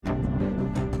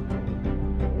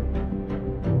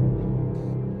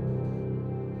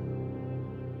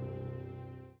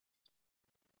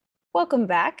Welcome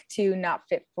back to Not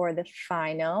Fit for the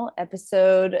Final,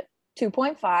 episode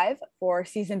 2.5 for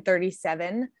season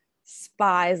 37,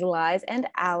 Spies, Lies, and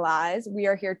Allies. We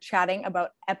are here chatting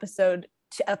about official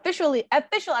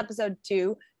episode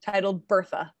 2, titled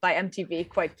Bertha by MTV,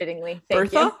 quite fittingly.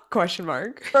 Thank Bertha? you. Question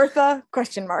mark. Bertha?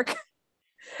 Question mark.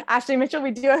 Ashley Mitchell,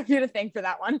 we do have you to thank for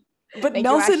that one. But Thank you,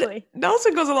 Nelson Ashley.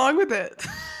 Nelson goes along with it.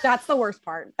 That's the worst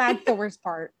part. But,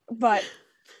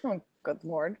 oh, good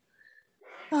Lord.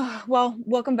 Well,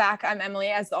 welcome back. I'm Emily,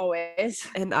 as always.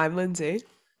 And I'm Lindsay.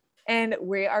 And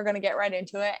we are going to get right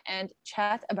into it and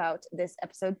chat about this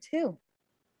episode 2.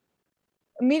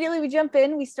 Immediately we jump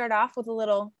in. We start off with a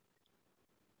little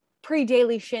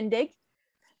pre-daily shindig.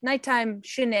 Nighttime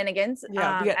shenanigans.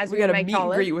 Yeah, we got a meet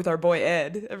and greet with our boy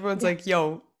Ed. Everyone's like,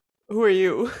 yo, who are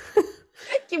you?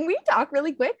 Can we talk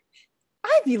really quick?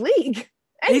 Ivy League.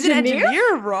 He's an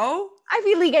engineer, bro.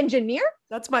 Ivy League engineer?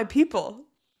 That's my people.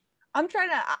 I'm trying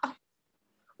to...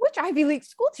 which Ivy League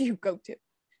school do you go to?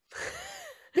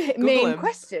 Main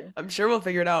question. I'm sure we'll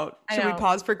figure it out. Should we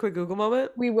pause for a quick Google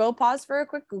moment? We will pause for a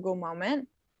quick Google moment.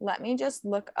 Let me just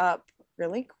look up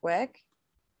really quick.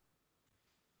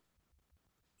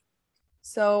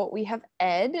 So we have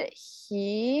Ed.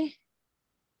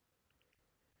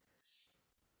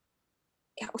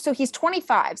 So he's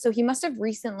 25. So he must have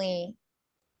recently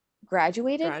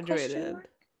graduated.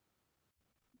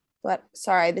 But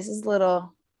sorry, this is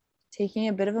taking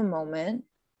a bit of a moment.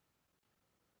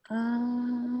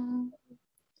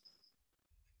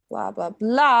 Blah, blah,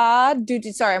 blah. Dude,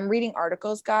 sorry, I'm reading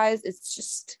articles, guys. It's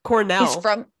just Cornell. He's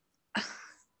from...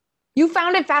 You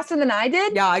found it faster than I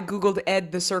did? Yeah, I Googled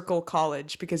Ed the Circle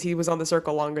College because he was on the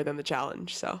circle longer than the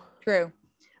challenge, so. True.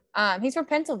 He's from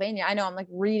Pennsylvania. I know, I'm like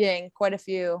reading quite a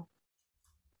few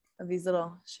of these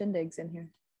little shindigs in here.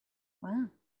 Wow.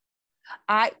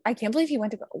 I can't believe he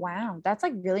went to go. Wow, that's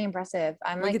like really impressive.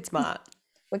 I'm Wicked smart.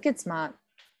 Wicked smart.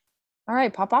 All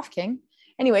right, pop off, King.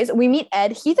 Anyways, we meet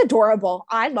Ed. He's adorable.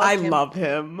 I love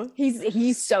him.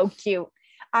 He's so cute.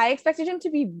 I expected him to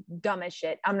be dumb as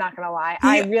shit. I'm not gonna lie.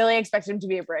 I really expected him to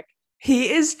be a brick.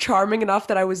 He is charming enough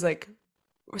that I was like,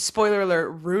 spoiler alert,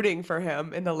 rooting for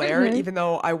him in the lair, even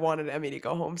though I wanted Emmy to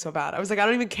go home so bad. I was like, I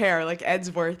don't even care. Like,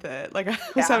 Ed's worth it. Like, I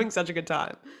was having such a good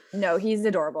time. No, he's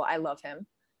adorable. I love him.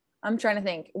 I'm trying to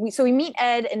think. We meet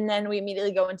Ed, and then we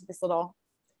immediately go into this little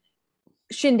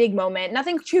shindig moment.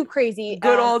 Nothing too crazy.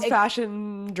 Good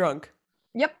old-fashioned drunk.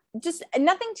 Yep. Just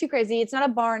nothing too crazy. It's not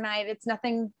a bar night. It's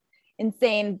nothing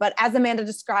insane. But as Amanda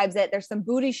describes it, there's some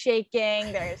booty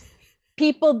shaking. There's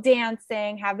people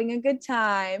dancing, having a good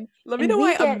time. Let me know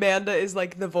why Amanda is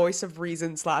like the voice of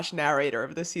reason / narrator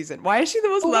of this season. Why is she the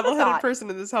most level-headed person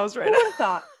in this house right now? Who would have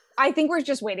thought? I think we're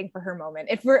just waiting for her moment.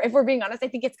 If we're being honest, I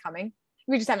think it's coming.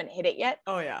 We just haven't hit it yet.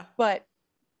 Oh yeah. But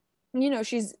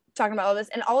she's talking about all this,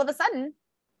 and all of a sudden,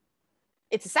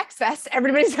 it's a sex fest.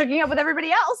 Everybody's hooking up with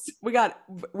everybody else.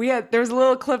 There's a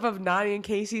little clip of Nani and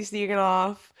Casey sneaking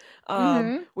off.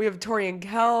 We have Tori and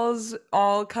Kels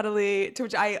all cuddly, to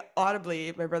which I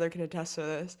audibly, my brother can attest to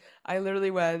this, I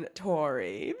literally went,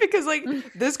 Tori, because like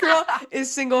this girl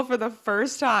is single for the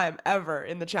first time ever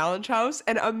in the challenge house,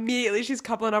 and immediately she's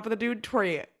coupling up with a dude.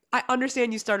 Tori, I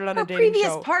understand you started on a dating previous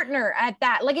show. Partner at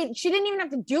that. Like, she didn't even have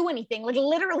to do anything. Like,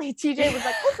 literally, TJ was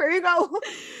like, oh, there you go.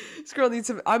 This girl needs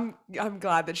some... I'm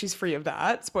glad that she's free of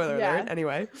that. Spoiler alert.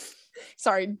 Anyway.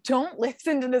 Sorry, don't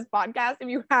listen to this podcast if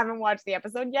you haven't watched the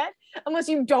episode yet. Unless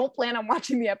you don't plan on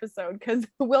watching the episode, because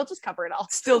we'll just cover it all.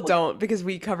 Still don't, because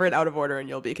we cover it out of order and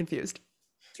you'll be confused.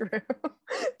 True.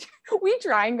 We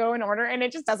try and go in order, and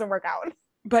it just doesn't work out.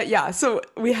 But yeah, so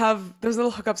we have those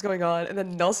little hookups going on, and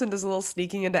then Nelson does a little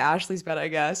sneaking into Ashley's bed, I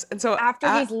guess. And so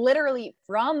after he's literally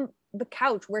from the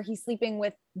couch where he's sleeping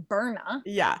with Berna.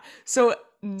 Yeah. So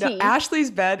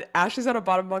Ashley's bed, Ashley's on a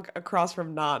bottom bunk across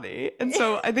from Nani. And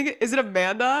so I think, is it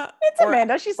Amanda? It's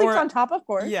Amanda. She sleeps on top, of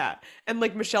course. Yeah. And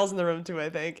like Michelle's in the room too,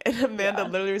 I think. And Amanda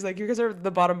literally was like, you guys are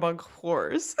the bottom bunk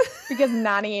whores. Because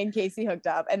Nani and Casey hooked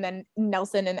up, and then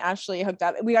Nelson and Ashley hooked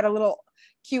up. We got a little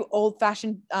cute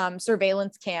old-fashioned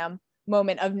surveillance cam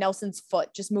moment of Nelson's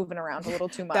foot just moving around a little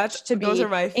too much to be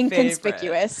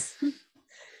inconspicuous.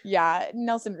 Yeah,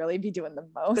 Nelson really be doing the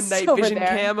most. The night vision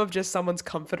cam of just someone's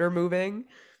comforter moving.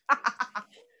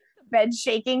 Bed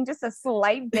shaking just a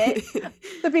slight bit.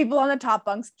 The people on the top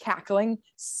bunks cackling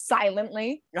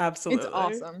silently. Absolutely. It's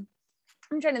awesome.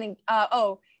 I'm trying to think.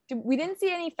 We didn't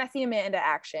see any Fessy Amanda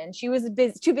action. She was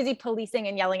too busy policing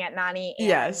and yelling at Nani. And,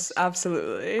 yes,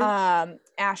 absolutely.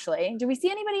 Ashley. Do we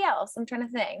see anybody else? I'm trying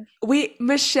to think.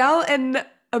 Michelle and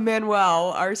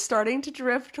Emmanuel are starting to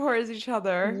drift towards each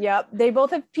other. Yep. They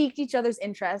both have piqued each other's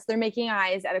interest. They're making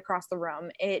eyes at across the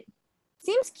room. It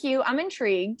seems cute. I'm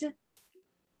intrigued.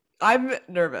 I'm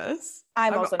nervous.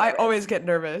 I'm also I nervous. always get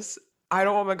nervous. I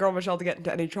don't want my girl Michelle to get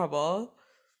into any trouble.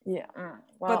 Yeah.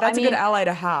 But Well, that's a good ally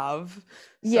to have.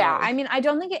 yeah, So I mean, I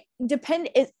don't think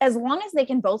as long as they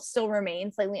can both still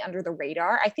remain slightly under the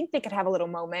radar, I think they could have a little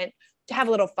moment to have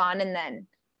a little fun and then,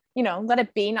 let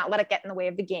it be, not let it get in the way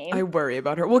of the game. I worry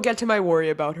about her. We'll get to my worry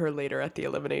about her later at the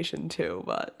elimination too,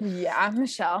 but yeah,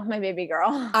 Michelle, my baby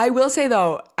girl. I will say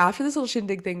though, after this little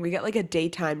shindig thing, we get like a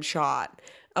daytime shot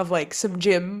of like some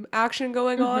gym action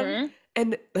going on.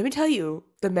 And let me tell you,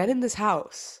 the men in this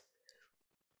house.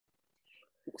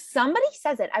 Somebody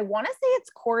says it. I want to say it's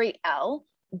Corey L.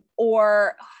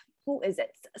 or who is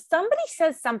it? Somebody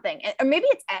says something, or maybe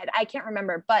it's Ed. I can't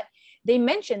remember, but they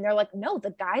mentioned, they're like, no,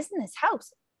 the guys in this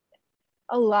house,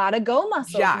 a lot of go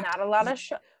muscles, Jack. not a lot of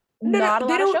show.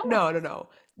 No.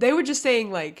 They were just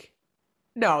saying like,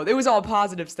 no, it was all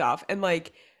positive stuff. And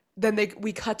like, then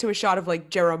we cut to a shot of like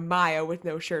Jeremiah with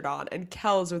no shirt on and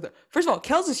Kells with first of all,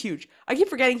 Kells is huge. I keep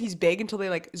forgetting he's big until they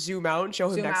like zoom out and show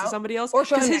him next to somebody else. Or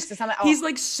show him next to somebody else. He's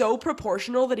like so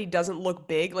proportional that he doesn't look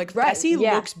big. Like Fessy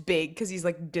looks big because he's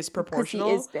like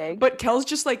disproportional. He is big. But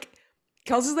Kells is like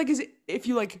as if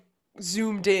you like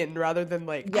zoomed in rather than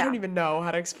like I don't even know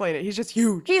how to explain it. He's just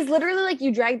huge. He's literally like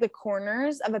you drag the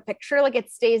corners of a picture, like it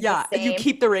stays the same. You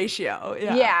keep the ratio.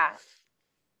 Yeah.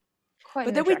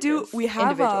 But then we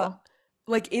have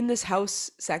like in this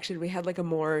house section, we had like a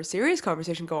more serious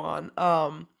conversation go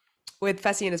on with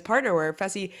Fessy and his partner where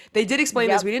Fessy, they did explain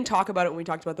this. We didn't talk about it when we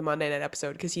talked about the Monday night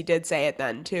episode because he did say it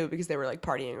then too because they were like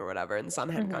partying or whatever and the sun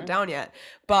hadn't gone down yet.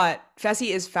 But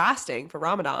Fessy is fasting for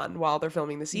Ramadan while they're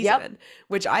filming the season,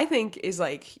 which I think is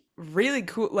like really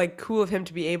cool of him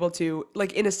to be able to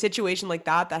like in a situation like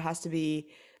that has to be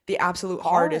the absolute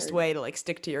hardest way to like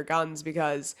stick to your guns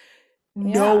because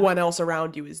no one else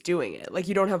around you is doing it. Like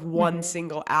you don't have one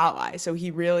single ally. So he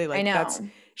really like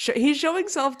he's showing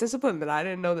self-discipline that I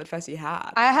didn't know that Fessy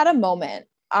had. I had a moment.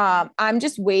 I'm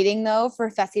just waiting though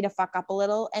for Fessy to fuck up a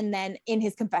little and then in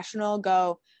his confessional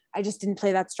go, I just didn't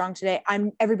play that strong today.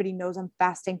 Everybody knows I'm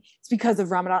fasting. It's because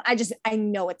of Ramadan. I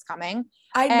know it's coming.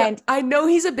 I know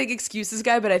he's a big excuses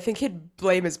guy, but I think he'd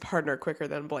blame his partner quicker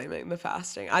than blaming the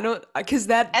fasting. I don't because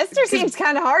Esther seems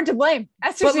kind of hard to blame.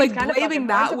 But like blaming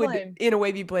that would in a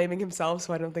way be blaming himself,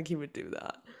 so I don't think he would do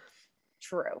that.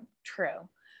 True.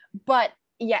 But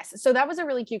yes, so that was a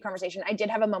really cute conversation. I did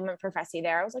have a moment for Fessy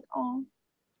there. I was like, oh,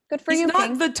 good for you. He's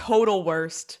not the total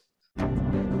worst.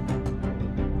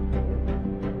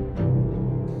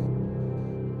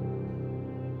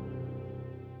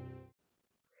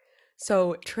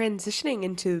 So transitioning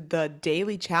into the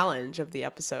daily challenge of the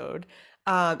episode,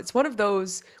 it's one of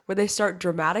those where they start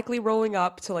dramatically rolling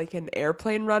up to like an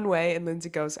airplane runway and Lindsay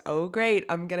goes, oh great,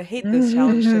 I'm going to hate this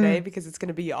challenge today because it's going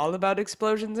to be all about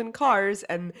explosions and cars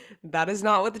and that is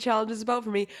not what the challenge is about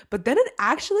for me. But then it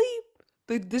actually,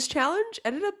 this challenge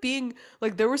ended up being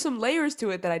like there were some layers to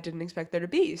it that I didn't expect there to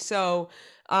be. So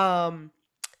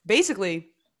basically,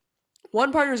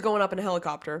 one partner's going up in a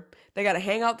helicopter. They got to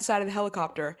hang out the side of the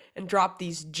helicopter and drop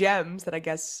these gems that I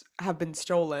guess have been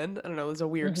stolen. I don't know. There's a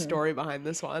weird story behind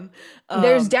this one.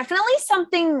 There's definitely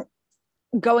something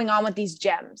going on with these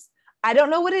gems. I don't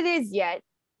know what it is yet.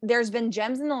 There's been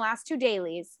gems in the last two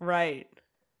dailies. Right.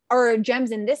 Or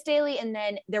gems in this daily. And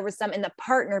then there was some in the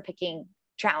partner picking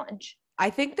challenge.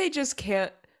 I think they just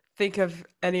can't think of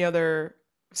any other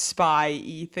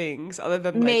spy-y things other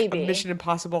than like a Mission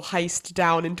Impossible heist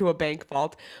down into a bank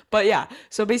vault. But yeah,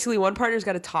 so basically one partner's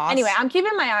got to toss. Anyway, I'm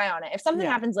keeping my eye on it. If something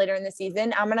happens later in the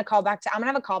season, I'm going to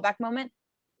have a callback moment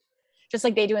just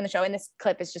like they do in the show. And this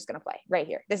clip is just going to play right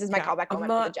here. This is my callback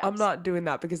moment for the gems. I'm not doing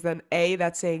that because then A,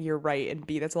 that's saying you're right, and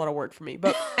B, that's a lot of work for me.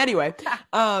 But anyway,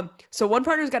 so one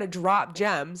partner's got to drop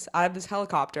gems out of this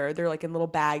helicopter. They're like in little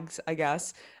bags, I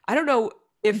guess. I don't know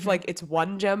if like it's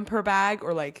one gem per bag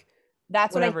or like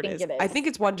that's what I think it is. I think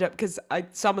it's one gem because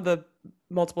some of the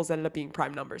multiples ended up being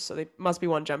prime numbers, so they must be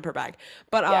one gem per bag.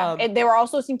 But they were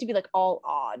also seem to be like all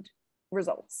odd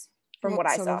results from what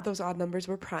I saw. Some of those odd numbers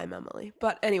were prime, Emily.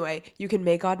 But anyway, you can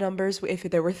make odd numbers. If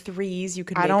there were threes, you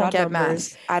could make odd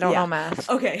numbers. I don't know math.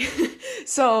 Okay,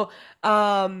 so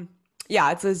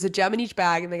it's a gem in each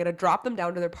bag, and they got to drop them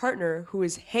down to their partner, who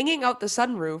is hanging out the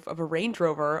sunroof of a Range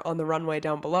Rover on the runway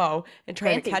down below and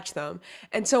trying to catch them.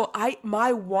 And so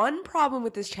my one problem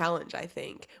with this challenge, I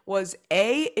think, was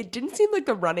it didn't seem like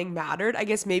the running mattered. I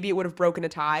guess maybe it would have broken a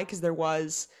tie because there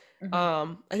was,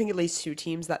 I think at least two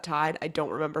teams that tied. I don't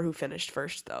remember who finished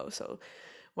first though, so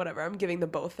whatever. I'm giving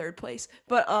them both third place.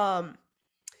 But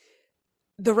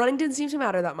the running didn't seem to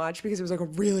matter that much because it was like a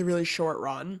really, really short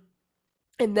run.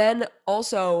 And then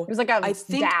also, it was like I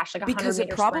think dash, like because it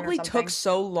probably took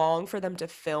so long for them to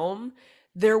film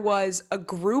there was a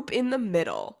group in the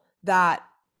middle that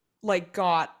like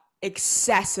got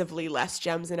excessively less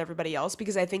gems than everybody else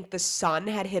because I think the sun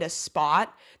had hit a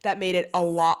spot that made it a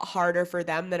lot harder for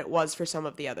them than it was for some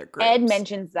of the other Ed groups.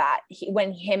 mentions that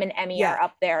when him and Emmy Yeah. are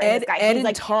up there in the sky. Ed He's and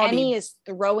like, Tommy. Emmy is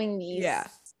throwing these Yeah.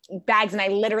 bags and I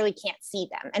literally can't see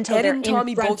them until Ed they're and in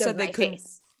Tommy front both of said they my couldn't.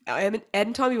 face. Ed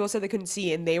and Tommy both said they couldn't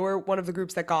see, and they were one of the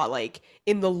groups that got like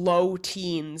in the low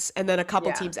teens, and then a couple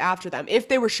Yeah. teams after them. If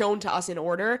they were shown to us in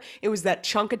order, it was that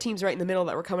chunk of teams right in the middle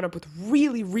that were coming up with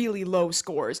really, really low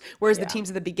scores, whereas the Yeah.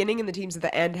 teams at the beginning and the teams at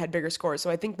the end had bigger scores.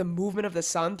 So I think the movement of the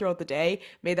sun throughout the day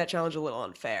made that challenge a little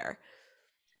unfair.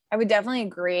 I would definitely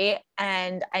agree.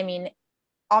 And I mean,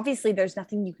 obviously, there's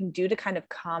nothing you can do to kind of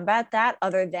combat that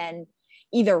other than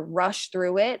either rush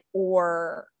through it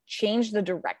or change the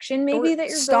direction maybe Or that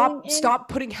you're going in. stop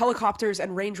putting helicopters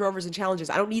and Range Rovers in challenges.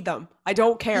 I don't need them. I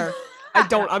don't care. I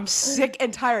don't. I'm sick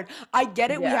and tired. I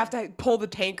get it. We Yeah. have to pull the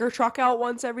tanker truck out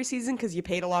once every season because you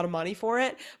paid a lot of money for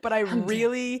it. But I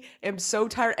really am so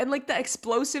tired. And like the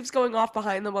explosives going off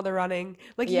behind them while they're running.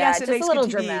 Like, Yeah, yes, it just makes a little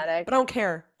good TV, dramatic. but I don't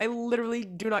care. I literally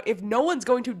do not. If no one's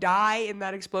going to die in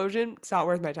that explosion, it's not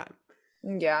worth my time.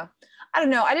 Yeah. I don't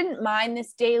know. I didn't mind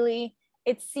this daily.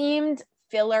 It seemed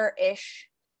filler-ish.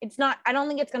 It's not, I don't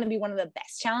think it's going to be one of the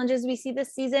best challenges we see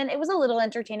this season. It was a little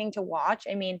entertaining to watch.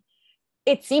 I mean,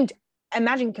 it seemed,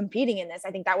 imagine competing in this. I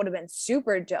think that would have been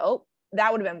super dope.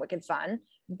 That would have been wicked fun.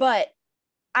 But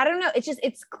I don't know.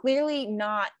 It's clearly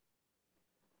not,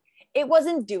 it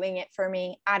wasn't doing it for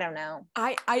me. I don't know.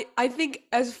 I think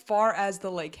as far as the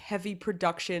like heavy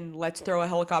production, let's throw a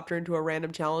helicopter into a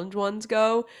random challenge ones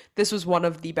go, this was one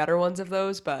of the better ones of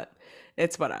those, but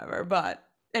it's whatever. But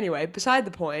anyway, beside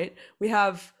the point, we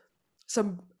have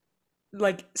some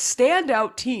like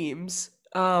standout teams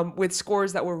with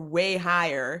scores that were way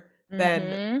higher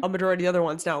than a majority of the other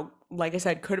ones. Now, like I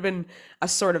said, could have been a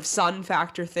sort of sun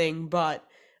factor thing, but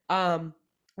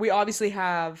we obviously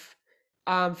have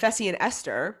Fessy and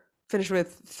Esther finished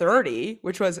with 30,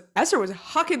 which was Esther was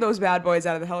hucking those bad boys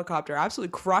out of the helicopter,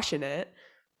 absolutely crushing it.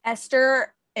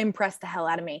 Esther impressed the hell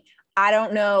out of me. I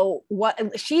don't know what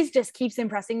she's just keeps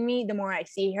impressing me the more I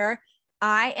see her.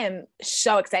 I am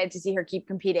so excited to see her keep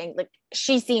competing. Like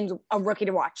she seems a rookie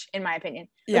to watch, in my opinion.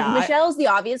 Yeah, Michelle's the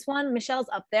obvious one. Michelle's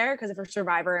up there because of her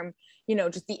Survivor and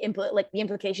just the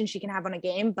implication she can have on a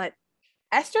game. But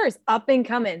Esther is up and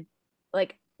coming.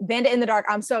 Like Bandit in the Dark.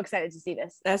 I'm so excited to see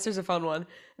this. Esther's a fun one.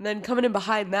 And then coming in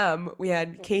behind them, we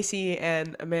had Casey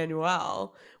and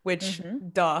Emmanuel, which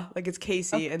duh, like it's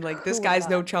Casey, and like this guy's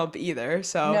no chump either.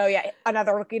 So no, yeah,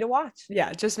 another rookie to watch.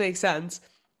 Yeah, it just makes sense.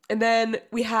 And then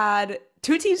we had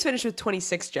two teams finish with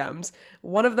 26 gems.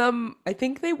 One of them, I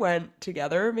think they went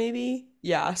together, maybe.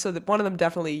 Yeah, so one of them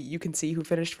definitely you can see who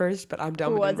finished first, but I'm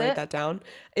dumb and didn't write that down.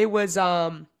 It was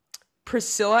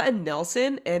Priscilla and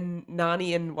Nelson and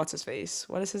Nany and what's his face?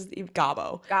 What is his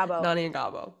Gabo. Nany and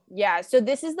Gabo. Yeah, so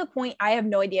this is the point. I have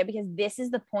no idea because this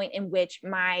is the point in which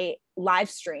my live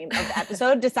stream of the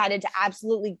episode decided to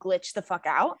absolutely glitch the fuck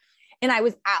out. And I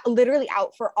was literally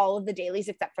out for all of the dailies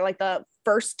except for like the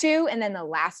first two and then the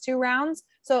last two rounds.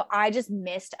 So I just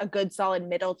missed a good solid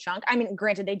middle chunk. I mean,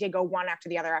 granted, they did go one after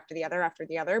the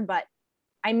other, but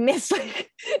I missed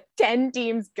like 10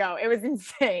 teams go. It was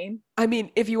insane. I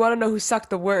mean, if you want to know who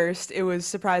sucked the worst, it was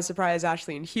surprise, surprise,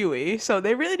 Ashley and Huey. So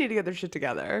they really need to get their shit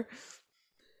together.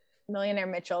 Millionaire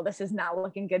Mitchell, this is not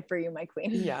looking good for you, my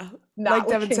queen. Yeah. Like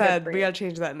Devin said, we got to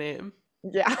change that name.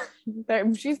 Yeah.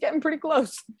 She's getting pretty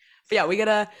close. But yeah, we get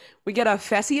a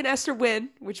Fessy and Esther win,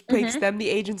 which makes them the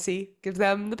agency, gives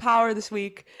them the power this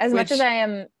week. As much as I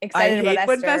am excited about Esther,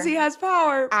 when Fessy has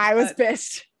power, I was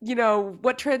pissed.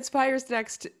 What transpires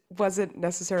next wasn't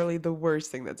necessarily the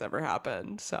worst thing that's ever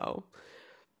happened. So,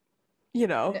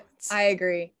 I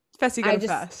agree. Fessy got a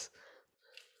fess.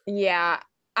 Yeah,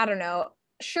 I don't know.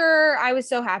 Sure, I was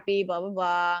so happy. Blah blah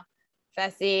blah.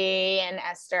 Fessy and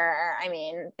Esther, I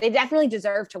mean, they definitely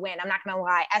deserve to win. I'm not going to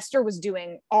lie. Esther was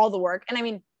doing all the work. And I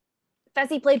mean,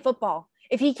 Fessy played football.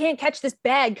 If he can't catch this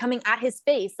bag coming at his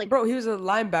face, like, bro, he was a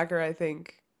linebacker, I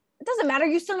think. It doesn't matter.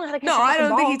 You still know how to catch the ball. No, I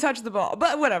don't think he touched the ball,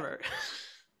 but whatever.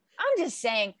 I'm just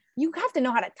saying, you have to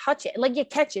know how to touch it. Like, you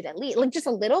catch it at least, like, just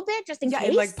a little bit, just in case.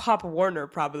 Yeah, like Pop Warner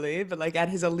probably, but like at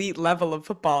his elite level of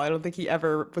football, I don't think he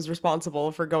ever was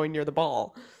responsible for going near the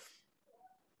ball.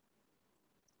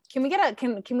 Can we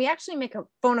can we actually make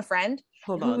phone a friend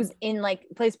who's in like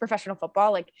plays professional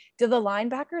football? Like, do the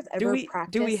linebackers ever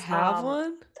practice? Do we have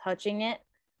one touching it,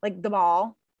 like the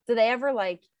ball? Do they ever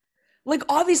like? Like,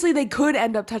 obviously they could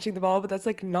end up touching the ball, but that's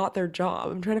like not their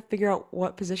job. I'm trying to figure out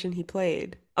what position he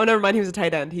played. Oh, never mind. He was a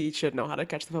tight end. He should know how to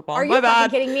catch the football. Are My you fucking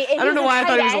bad. kidding me? If I don't he's know a why I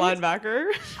thought tight he was a end,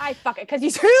 linebacker. I fuck it because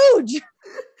he's huge.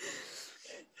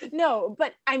 No,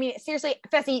 but I mean, seriously,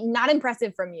 Fessy, not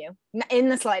impressive from you in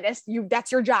the slightest.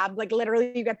 That's your job. Like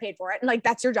literally you get paid for it. And like,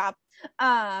 that's your job.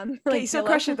 Okay, Like, so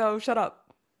crush it though. Shut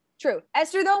up. True.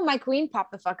 Esther, though, my queen,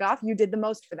 popped the fuck off. You did the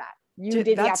most for that. You Dude,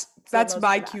 did that's the absolute most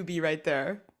my for that. QB right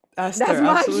there. Esther, That's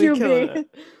my absolutely killing QB.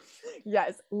 it.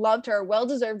 Yes, loved her.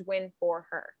 Well-deserved win for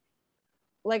her.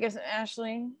 Like I said,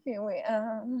 Ashley, Huey.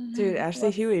 Dude, Ashley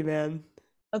Huey, man.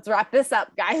 Let's wrap this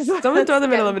up, guys. Someone throw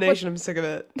them in elimination. I'm sick of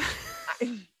it.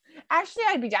 Actually,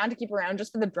 I'd be down to keep around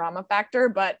just for the drama factor,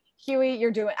 but Huey,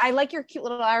 you're doing. I like your cute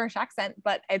little Irish accent,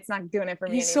 but it's not doing it for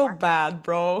me He's anymore. so bad,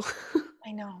 bro.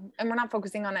 I know, and we're not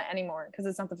focusing on it anymore because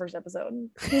it's not the first episode.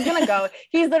 He's gonna go.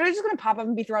 He's literally just gonna pop up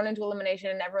and be thrown into elimination,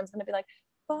 and everyone's gonna be like,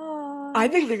 "Bye." I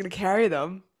think they're gonna carry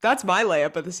them. That's my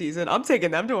layup of the season. I'm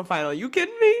taking them to a final. You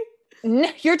kidding me?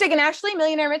 You're taking Ashley,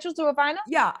 Millionaire Mitchell, to a final?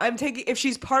 Yeah, I'm taking if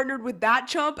she's partnered with that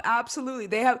chump, absolutely.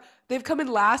 They've come in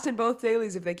last in both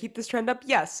dailies. If they keep this trend up,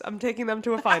 yes, I'm taking them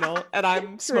to a final and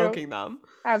I'm smoking them.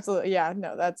 Absolutely. Yeah,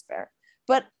 no, that's fair.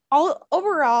 But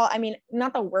overall, I mean,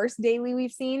 not the worst daily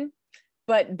we've seen,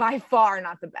 but by far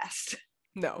not the best.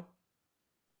 No.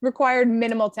 Required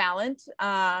minimal talent.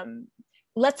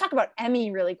 Let's talk about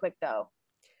Emmy really quick though.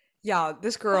 Yeah,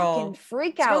 this girl fucking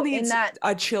freak out in that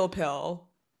a chill pill.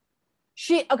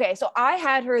 Okay, so I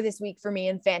had her this week for me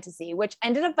in fantasy, which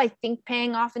ended up I think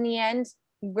paying off in the end.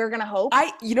 We're gonna hope.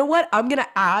 You know what? I'm gonna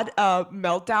add a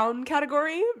meltdown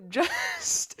category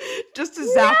just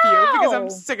to zap you because I'm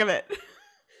sick of it.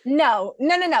 No.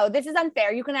 This is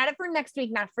unfair. You can add it for next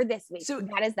week, not for this week. So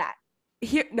that is that.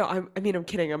 I'm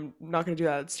kidding. I'm not gonna do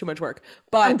that. It's too much work.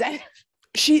 But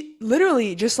she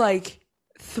literally just like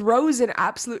throws an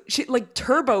absolute she like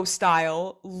turbo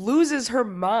style, loses her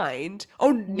mind.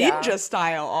 Oh, ninja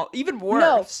style, even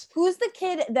worse. No, who's the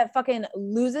kid that fucking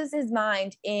loses his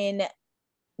mind in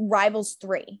Rivals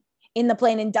 3 in the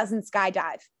plane and doesn't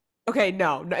skydive? Okay,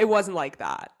 no, it wasn't like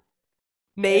that.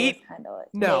 Nate?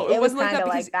 It wasn't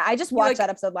like that. I just watched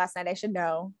that episode last night. I should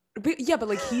know. But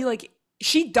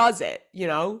she does it, you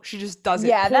know? She just does it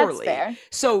That's poorly. fair.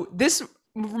 So this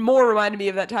more reminded me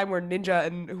of that time where Ninja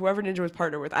and whoever Ninja was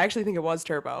partnered with, I actually think it was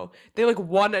Turbo, they like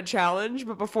won a challenge,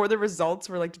 but before the results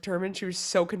were like determined, she was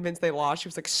so convinced they lost. She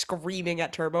was like screaming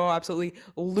at Turbo, absolutely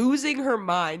losing her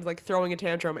mind, like throwing a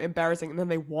tantrum, embarrassing, and then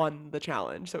they won the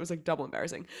challenge. So it was like double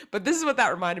embarrassing. But this is what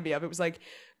that reminded me of. It was like,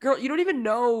 girl, you don't even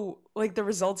know like the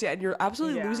results yet, and you're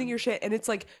absolutely losing your shit. And it's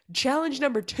like challenge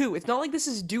number 2. It's not like this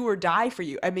is do or die for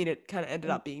you. I mean, it kind of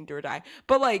ended up being do or die,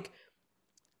 but like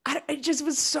it just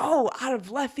was so out of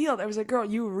left field. I was like, girl,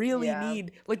 you really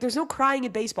need, like, there's no crying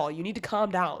in baseball. You need to calm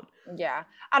down. Yeah.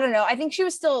 I don't know. I think she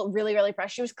was still really, really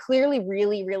fresh. She was clearly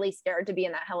really, really scared to be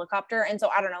in that helicopter. And so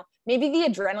I don't know, maybe the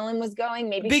adrenaline was going.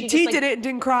 Maybe Big T did it and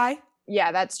didn't cry.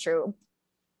 Yeah, that's true.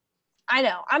 I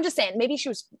know. I'm just saying, maybe she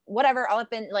was whatever, all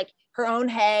up in like her own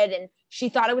head and she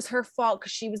thought it was her fault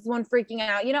because she was the one freaking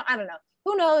out. You know, I don't know.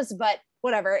 Who knows? But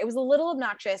whatever. It was a little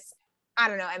obnoxious. I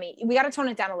don't know. I mean, we got to tone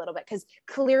it down a little bit because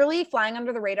clearly flying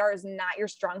under the radar is not your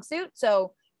strong suit.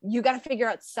 So you got to figure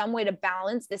out some way to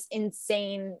balance this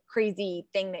insane, crazy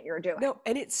thing that you're doing. No,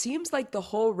 and it seems like the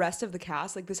whole rest of the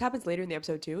cast, like this happens later in the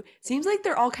episode too, seems like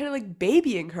they're all kind of like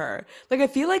babying her. Like I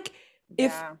feel like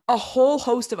if a whole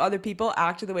host of other people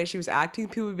acted the way she was acting,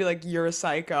 people would be like, you're a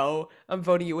psycho, I'm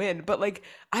voting you in. But like,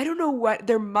 I don't know what,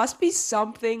 there must be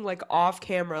something like off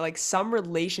camera, like some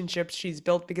relationships she's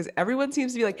built, because everyone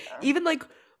seems to be like, even like,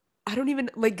 I don't even,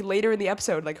 like later in the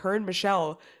episode, like her and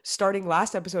Michelle starting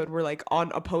last episode were like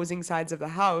on opposing sides of the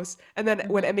house. And then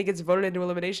when Emmy gets voted into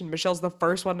elimination, Michelle's the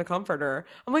first one to comfort her.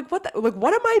 I'm like, what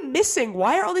am I missing?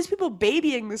 Why are all these people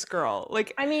babying this girl?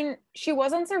 Like, I mean, she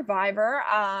was on Survivor,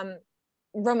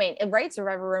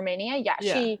 Survivor Romania.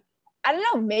 Yeah. I don't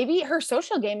know, maybe her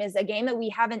social game is a game that we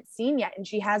haven't seen yet, and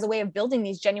she has a way of building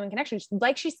these genuine connections.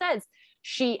 Like she says,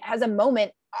 she has a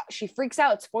moment, she freaks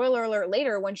out, spoiler alert,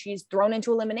 later when she's thrown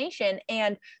into elimination,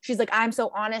 and she's like, I'm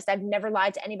so honest, I've never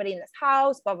lied to anybody in this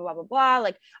house, blah blah blah blah blah,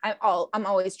 like I'm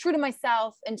always true to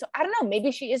myself. And so I don't know,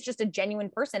 maybe she is just a genuine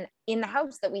person in the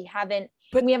house that we haven't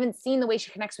seen the way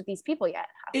she connects with these people yet.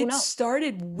 Who knows?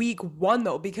 Started week 1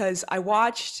 though, because I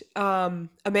watched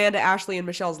Amanda, Ashley, and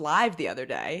Michelle's live the other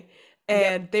day,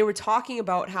 and they were talking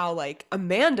about how like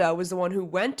Amanda was the one who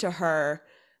went to her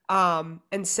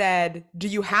and said, do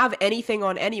you have anything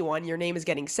on anyone? Your name is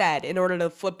getting said, in order to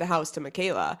flip the house to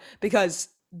Michaela, because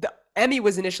Emmy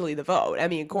was initially the vote.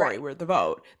 Emmy and Corey were the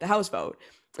vote, the house vote.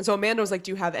 so Amanda was like,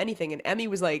 do you have anything? And Emmy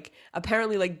was like,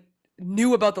 apparently like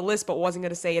knew about the list but wasn't going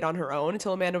to say it on her own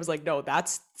until Amanda was like, no,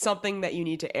 that's something that you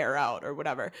need to air out or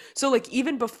whatever. So like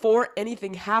even before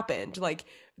anything happened, like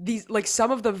these, like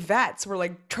some of the vets were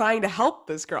like trying to help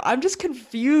this girl. I'm just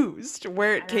confused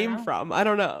where it came from. I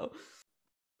don't know.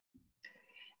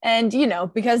 And, you know,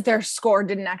 because their score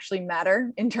didn't actually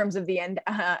matter in terms of the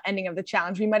ending of the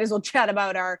challenge, we might as well chat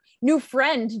about our new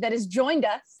friend that has joined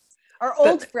us, our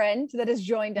old friend that has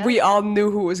joined us. We all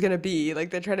knew who it was going to be. Like,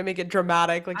 they're trying to make it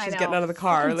dramatic. Like, she's getting out of the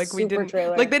car. Fucking like, we didn't,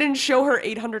 trailer. like, they didn't show her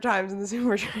 800 times in the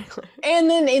super trailer. And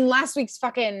then in last week's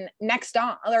fucking Next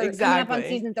On, or exactly. coming up on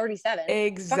season 37.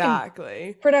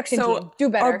 Exactly. Production team, do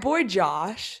better. Our boy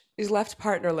Josh is left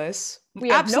partnerless.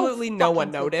 We absolutely no one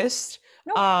noticed.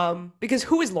 Nope. Because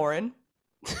who is Lauren?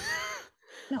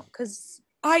 No, because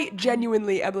I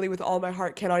genuinely, Emily, with all my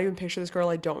heart, cannot even picture this girl.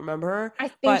 I don't remember her. I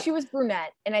think she was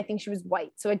brunette, and I think she was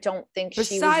white, so I don't think she was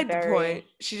beside the point,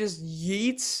 she just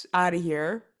yeets out of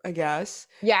here, I guess.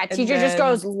 Yeah, TJ just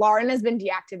goes, Lauren has been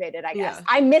deactivated, I guess. Yeah.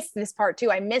 I missed this part,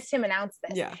 too. I missed him announce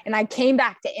this. Yeah. And I came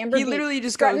back to Amber. He literally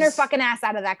just goes, her fucking ass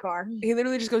out of that car. He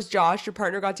literally just goes, Josh, your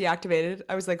partner got deactivated.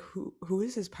 I was like, who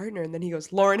is his partner? And then he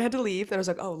goes, Lauren had to leave. And I was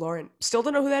like, oh, Lauren. Still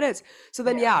don't know who that is. So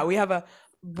then, we have a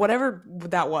whatever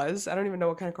that was. I don't even know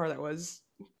what kind of car that was.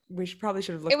 We probably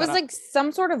should have looked. It was like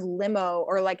some sort of limo,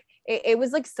 or like it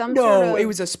was like some sort of. It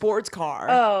was a sports car.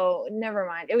 Oh, never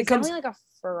mind. It was definitely like a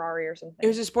Ferrari or something. It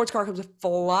was a sports car comes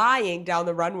flying down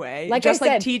the runway, like just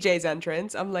like TJ's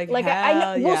entrance. I'm like I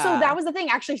know. Well, so that was the thing.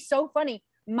 Actually, so funny.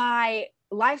 My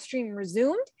live stream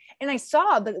resumed, and I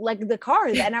saw the car,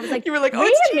 and I was like, you were like, oh,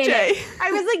 it's TJ.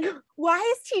 I was like, why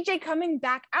is TJ coming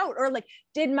back out? Or like,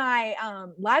 did my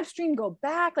live stream go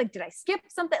back? Like, did I skip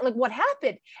something? Like, what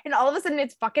happened? And all of a sudden,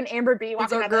 it's fucking Amber B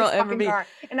walking out of this fucking car,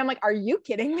 and I'm like, are you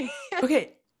kidding me?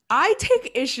 Okay. I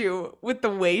take issue with the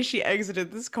way she exited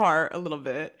this car a little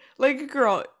bit. Like,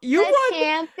 girl, you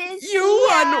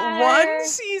won one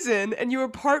season and you were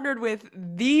partnered with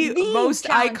the most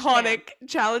iconic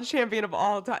challenge champion of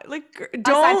all time. Like,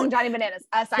 aside from Johnny Bananas.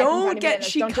 Don't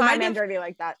do my man dirty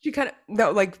like that. She kind of,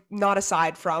 no, like, not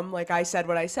aside from, like, I said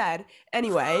what I said.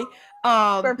 Anyway.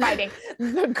 We're fighting.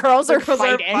 The girls are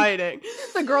fighting.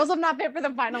 The girls have not been for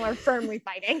the final are firmly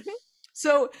fighting.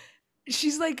 So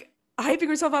she's like, hyping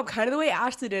herself up kind of the way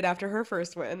Ashley did after her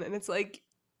first win, and it's like,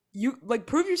 you like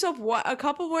prove yourself a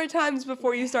couple more times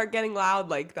before you start getting loud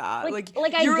like that. Like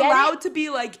you're allowed to be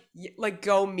like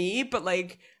go me, but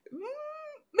like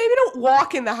maybe don't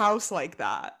walk in the house like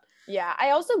that. Yeah,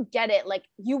 I also get it. Like,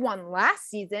 you won last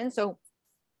season, so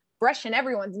fresh in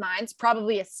everyone's minds,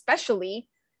 probably especially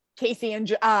Casey and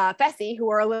Fessy, who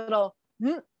are a little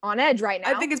on edge right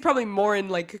now. I think it's probably more in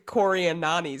like Corey and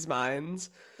Nany's minds.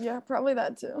 Yeah, probably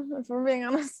that too, if we're being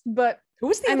honest. But who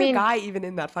was the other guy even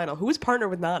in that final? Who was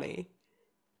partnered with Nany?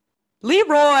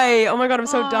 Leroy! Oh my god, I'm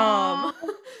so dumb.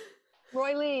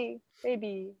 Roy Lee,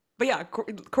 baby. But yeah,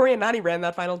 Corey and Nany ran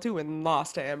that final too and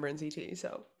lost to Amber and CT,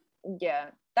 so. Yeah,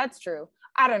 that's true.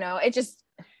 I don't know. It just,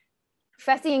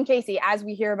 Fessy and Casey, as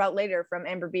we hear about later from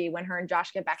Amber B when her and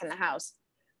Josh get back in the house,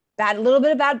 a little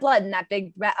bit of bad blood in that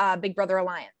big brother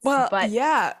alliance. Well, but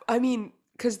yeah, I mean,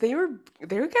 because they were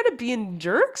kind of being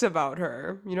jerks about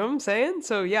her, you know what I'm saying?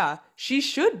 So yeah, she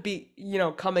should be,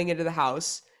 coming into the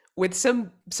house with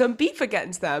some beef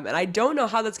against them, and I don't know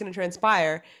how that's going to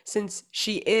transpire since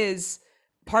she is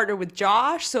partnered with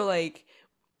Josh. So like,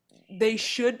 they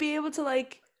should be able to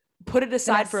like put it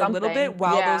aside for a little bit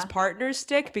while those partners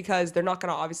stick, because they're not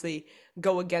going to obviously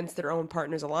go against their own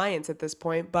partner's alliance at this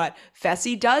point. But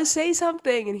Fessy does say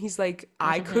something, and he's like,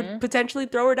 I could potentially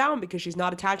throw her down because she's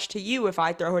not attached to you if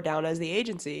I throw her down as the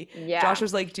agency. Yeah. Josh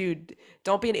was like, dude,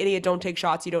 don't be an idiot. Don't take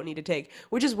shots you don't need to take.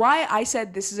 Which is why I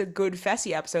said this is a good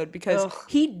Fessy episode, because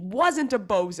he wasn't a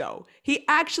bozo. He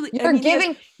actually, you're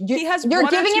giving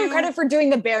him credit for doing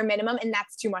the bare minimum, and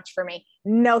that's too much for me.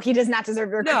 No, he does not deserve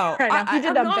your credit. No,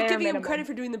 I'm not giving him credit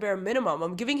for doing the bare minimum.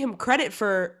 I'm giving him credit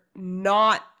for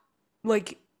not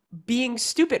like being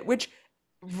stupid, which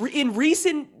in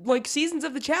recent like seasons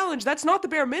of the challenge, that's not the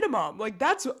bare minimum. Like,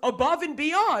 that's above and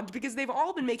beyond, because they've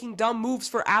all been making dumb moves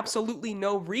for absolutely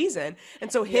no reason.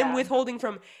 And so him withholding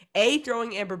from A,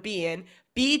 throwing Amber B in,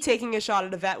 B, taking a shot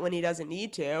at a vet when he doesn't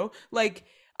need to, like,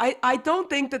 I don't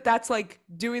think that that's like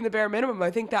doing the bare minimum.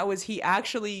 I think that was, he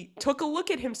actually took a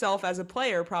look at himself as a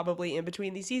player probably in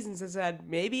between these seasons and said,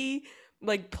 maybe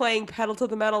like playing pedal to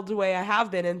the metal the way I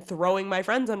have been and throwing my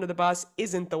friends under the bus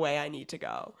isn't the way I need to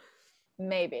go.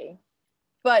 Maybe.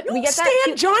 But we get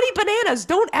that. Johnny Bananas.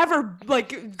 Don't ever,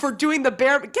 like, for doing the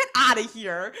bare, get out of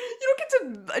here. You don't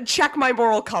get to check my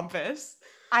moral compass.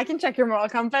 I can check your moral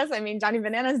compass. I mean, Johnny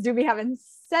Bananas do be having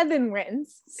 7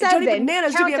 wins. Johnny 7.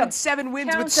 Bananas to be having them. 7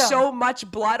 wins Count with them. so much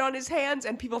blood on his hands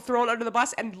and people thrown under the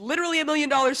bus and literally $1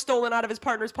 million stolen out of his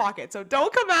partner's pocket. So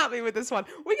don't come at me with this one.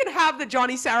 We can have the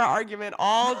Johnny Sarah argument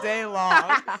all day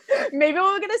long. Maybe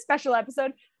we'll get a special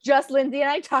episode, just Lindsay and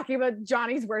I talking about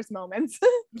Johnny's worst moments.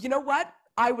 You know what?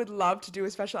 I would love to do a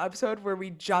special episode where we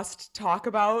just talk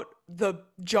about the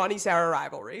Johnny Sarah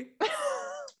rivalry.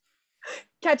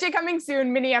 Catch it coming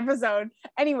soon, mini episode.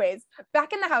 Anyways,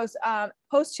 back in the house,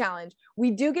 post challenge, we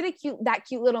do get that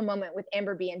cute little moment with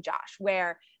Amber B and Josh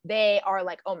where they are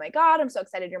like, "Oh my God, I'm so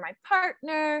excited you're my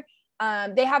partner."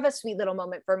 They have a sweet little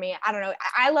moment for me. I don't know.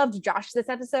 I loved Josh this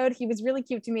episode. He was really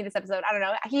cute to me this episode. I don't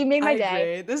know. He made my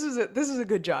day. Agree. This is a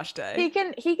good Josh day.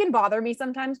 He can bother me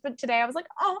sometimes, but today I was like,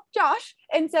 "Oh, Josh."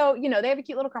 And so, they have a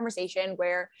cute little conversation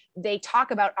where they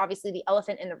talk about obviously the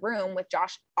elephant in the room with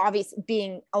Josh obviously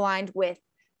being aligned with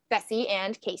Fessy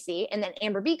and Casey, and then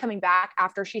Amber B coming back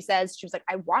after she was like,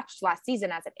 "I watched last season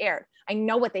as it aired. I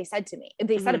know what they said to me.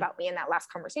 They said about me in that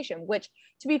last conversation," which,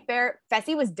 to be fair,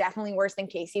 Fessy was definitely worse than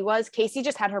Casey was. Casey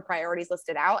just had her priorities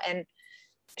listed out, and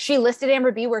she listed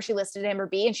Amber B where she listed Amber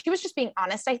B, and she was just being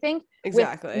honest, I think.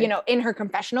 Exactly. With, in her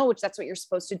confessional, which that's what you're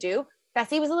supposed to do.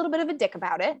 Fessy was a little bit of a dick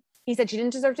about it. He said she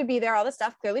didn't deserve to be there, all this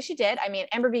stuff. Clearly she did. I mean,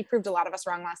 Amber B proved a lot of us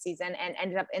wrong last season and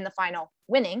ended up in the final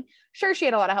winning. Sure, she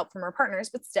had a lot of help from her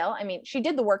partners, but still, I mean, she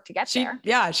did the work to get there.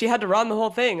 Yeah, she had to run the whole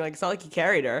thing. Like, it's not like he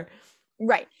carried her.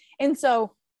 Right. And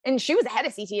she was ahead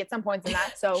of CT at some points in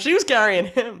that. So she was carrying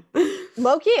him.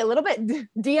 Low-key, a little bit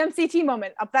DMCT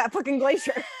moment up that fucking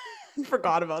glacier.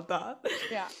 Forgot about that.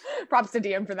 Yeah. Props to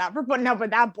DM for that, for putting up with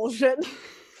that bullshit.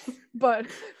 But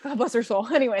God bless her soul.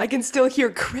 Anyway, I can still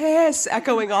hear Chris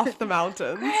echoing off the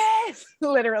mountains. Chris,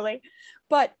 literally.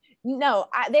 But no,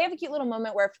 they have a cute little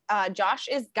moment where Josh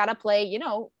is gotta play,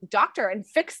 doctor and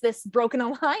fix this broken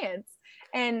alliance,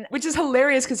 and which is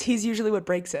hilarious because he's usually what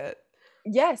breaks it.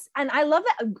 Yes, and I love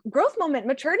that growth moment,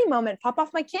 maturity moment. Pop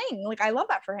off my king. Like, I love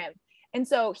that for him. And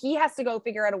so he has to go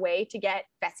figure out a way to get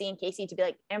Fessy and Casey to be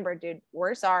like, "Amber, dude,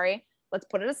 we're sorry. Let's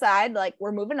put it aside. Like,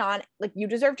 we're moving on. Like, you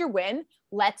deserved your win.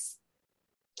 Let's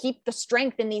keep the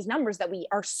strength in these numbers that we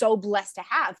are so blessed to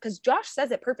have." Because Josh says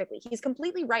it perfectly. He's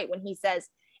completely right when he says,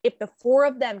 if the 4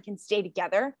 of them can stay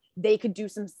together, they could do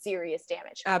some serious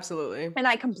damage. Absolutely. And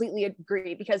I completely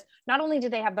agree, because not only do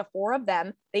they have the 4 of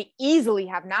them, they easily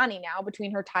have Nany now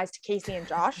between her ties to Casey and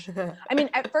Josh. I mean,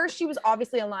 at first she was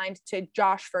obviously aligned to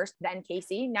Josh first, then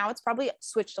Casey. Now it's probably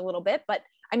switched a little bit, but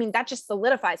I mean, that just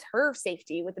solidifies her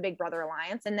safety with the Big Brother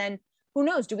Alliance. And then who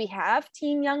knows? Do we have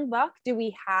Team Young Buck? Do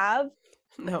we have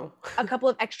a couple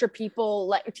of extra people,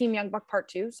 like Team Young Buck Part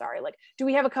 2? Sorry. Like, do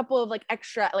we have a couple of like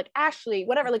extra, like Ashley,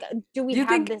 whatever? Like, do we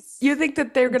have this? You think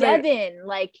that they're going to Devin,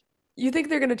 like, you think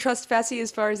they're going to trust Fessy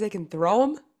as far as they can throw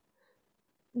him?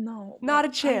 No, not a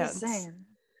chance.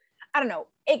 I don't know.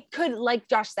 It could, like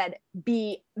Josh said,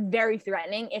 be very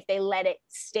threatening if they let it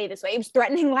stay this way. It was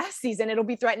threatening last season. It'll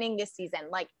be threatening this season.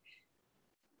 Like,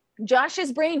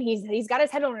 Josh's brain, he's got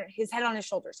his head on his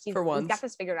shoulders. He's got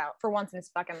this figured out for once in his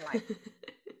fucking life.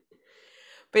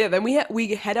 But yeah, then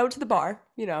we head out to the bar.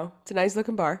 It's a nice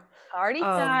looking bar. Party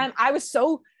time.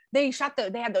 They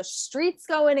had those streets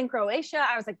going in Croatia.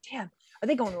 I was like, damn, are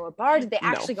they going to a bar? Did they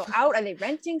actually go out? Are they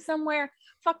renting somewhere?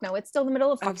 Fuck no, it's still the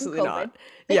middle of fucking Absolutely COVID. Not.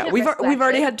 Yeah, we've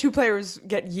already had 2 players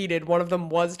get yeeted. One of them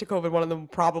was to COVID. One of them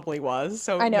probably was.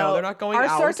 So I know. No, they're not going out.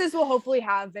 Our sources will hopefully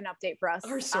have an update for us.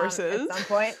 Our sources. At some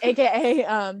point, aka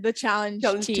the Challenge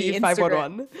T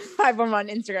 511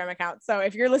 Instagram account. So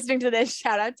if you're listening to this,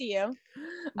 shout out to you.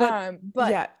 But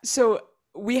yeah, so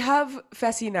we have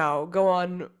Fessy now go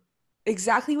on do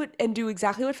exactly what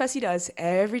Fessy does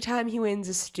every time he wins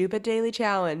a stupid daily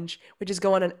challenge, which is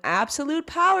go on an absolute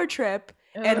power trip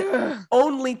and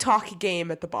only talk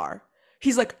game at the bar.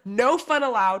 He's like, no fun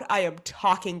allowed. I am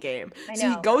talking game. I know. So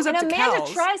he goes up to Kells.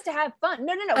 Amanda tries to have fun.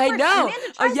 No. I know.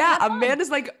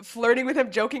 Amanda's like flirting with him,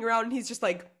 joking around, and he's just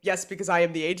like, yes, because I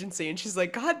am the agency. And she's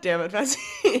like, God damn it,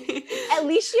 Fessy. At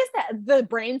least she has the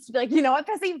brains to be like, you know what,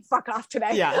 Fessy, fuck off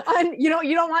today. Yeah. You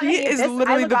don't want any of this. He is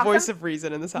literally the voice of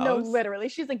reason in this house. No, literally.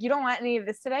 She's like, you don't want any of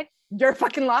this today? You're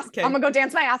fucking lost. Okay. I'm gonna go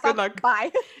dance my ass off. Good luck.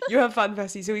 Bye. You have fun,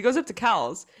 Fessy. So he goes up to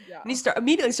Kells and he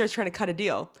immediately starts trying to cut a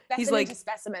deal. He's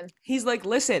like,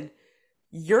 listen,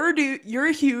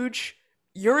 you're huge.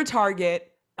 You're a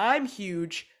target. I'm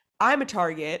huge. I'm a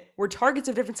target. We're targets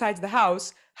of different sides of the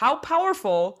house. How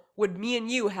powerful would me and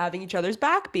you having each other's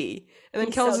back be? And then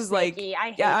Kells is like,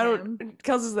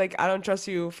 Kells is like, I don't trust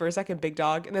you for a second, big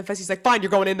dog. And then Fessy's like, fine,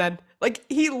 you're going in then. Like,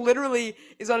 he literally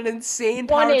is on an insane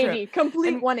power 180, trip.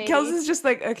 complete 180. Kells is just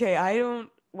like, okay, I don't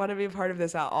want to be a part of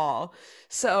this at all.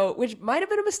 So, which might have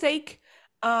been a mistake.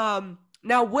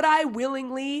 Now, would I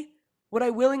willingly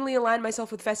align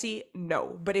myself with Fessy?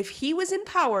 No. But if he was in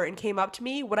power and came up to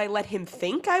me, would I let him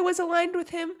think I was aligned with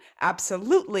him?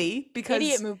 Absolutely. Because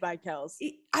Idiot move by Kels.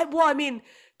 I mean,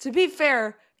 to be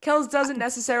fair, Kels doesn't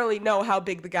necessarily know how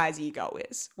big the guy's ego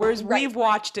is. Whereas we've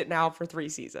watched it now for 3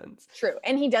 seasons. True.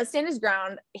 And he does stand his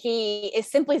ground. He is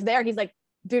simply there. He's like,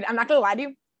 dude, I'm not gonna lie to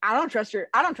you. I don't trust your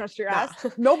ass.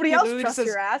 Nobody else trusts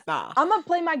your ass. Nah. I'm gonna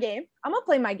play my game.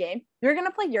 You're gonna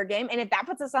play your game. And if that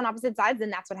puts us on opposite sides, then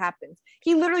that's what happens.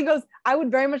 He literally goes, I would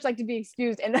very much like to be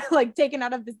excused and like taken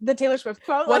out of the Taylor Swift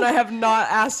quote. One like, I have not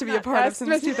asked to be a part of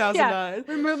since 2009. Yeah,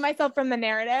 remove myself from the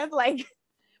narrative. Like,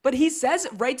 but he says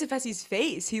right to Fessy's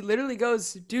face, he literally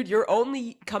goes, dude, you're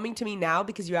only coming to me now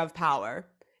because you have power.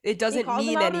 It doesn't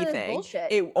mean anything.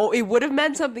 It would have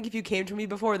meant something if you came to me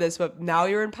before this, but now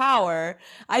you're in power.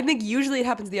 I think usually it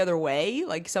happens the other way.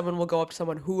 Like someone will go up to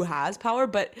someone who has power,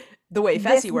 but the way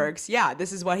Fessy works,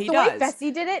 this is what he does. The way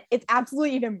Fessy did it, it's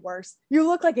absolutely even worse. You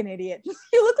look like an idiot.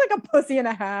 You look like a pussy and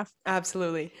a half.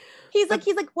 Absolutely. He's like,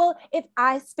 well, if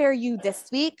I spare you this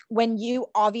week when you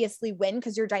obviously win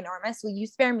because you're ginormous, will you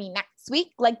spare me next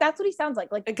week? Like, that's what he sounds like.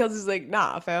 Like, and Kels is like,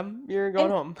 nah, fam, you're going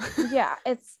home. Yeah,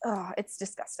 it's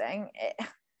disgusting.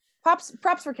 Props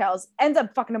for Kels. Ends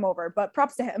up fucking him over, but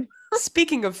props to him.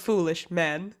 Speaking of foolish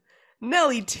men,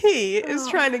 Nelly T is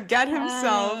trying to get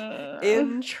himself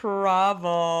in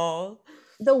trouble.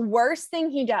 The worst thing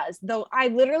he does, though, I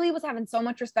literally was having so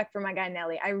much respect for my guy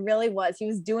Nelly. I really was. He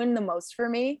was doing the most for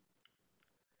me.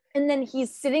 And then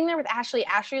he's sitting there with Ashley.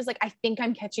 Ashley is like, I think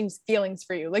I'm catching feelings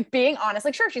for you. Like being honest,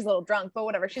 like, sure, she's a little drunk, but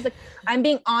whatever. She's like, I'm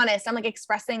being honest. I'm like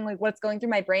expressing like what's going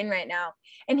through my brain right now.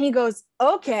 And he goes,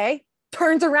 okay,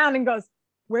 turns around and goes,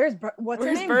 where's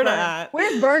her name? Berna at?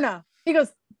 Where's Berna? He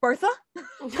goes, Bertha?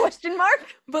 Question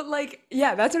mark. But like,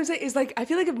 yeah, that's what I'm saying is like, I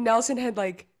feel like if Nelson had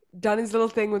like done his little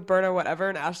thing with Berna, whatever,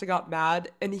 and Ashley got mad,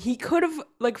 and he could have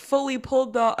like fully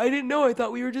pulled the I didn't know, I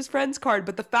thought we were just friends card.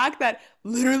 But the fact that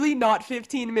literally not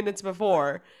 15 minutes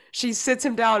before she sits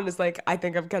him down and is like, I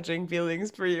think I'm catching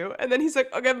feelings for you, and then he's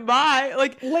like, okay, bye.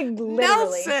 Like literally.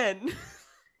 Nelson.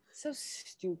 So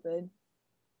stupid.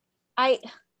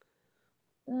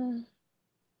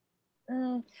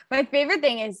 My favorite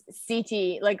thing is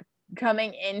CT like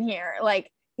coming in here, like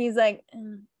he's like,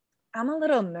 I'm a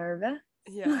little nervous.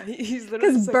 Yeah, he's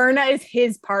literally because Berna is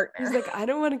his partner. He's like, I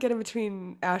don't want to get in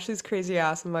between Ashley's crazy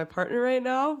ass and my partner right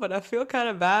now, but I feel kind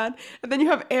of bad. And then you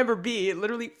have Amber B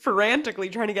literally frantically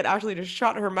trying to get Ashley to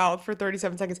shut her mouth for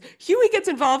 37 seconds. Huey gets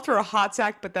involved for a hot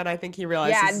sec, but then I think he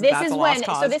realizes that's a lost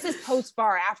cause. So this is post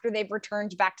bar after they've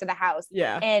returned back to the house.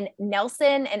 Yeah. And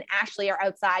Nelson and Ashley are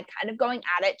outside kind of going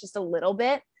at it just a little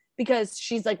bit because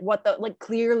she's like,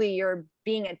 clearly you're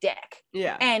being a dick.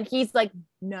 Yeah. And he's like,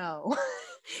 no.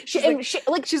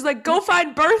 She's like, go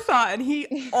find Bertha, and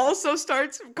he also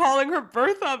starts calling her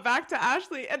Bertha back to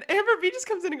Ashley, and Amber B just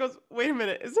comes in and goes, wait a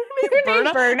minute, is her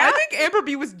name Berna? I think Amber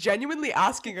B was genuinely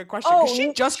asking a question because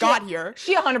she just got here.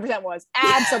 She 100% was.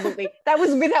 Absolutely. That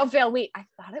was without fail. Wait, I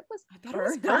thought it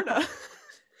was Berna.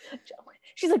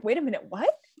 She's like, wait a minute,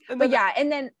 what? But yeah,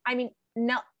 and then I mean,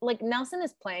 Nelson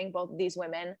is playing both of these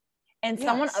women, and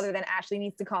someone other than Ashley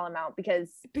needs to call him out because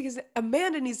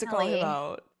Amanda needs to call him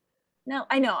out. No,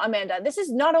 I know, Amanda. This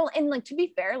is not only, and like to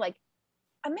be fair, like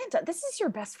Amanda, this is your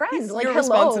best friend. It's like your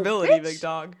responsibility, bitch. Big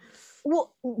dog.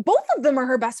 Well, both of them are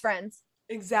her best friends.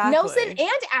 Exactly. Nelson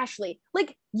and Ashley.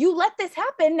 Like, you let this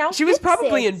happen. Now she was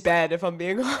probably in bed, if I'm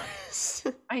being honest.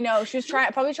 I know. She was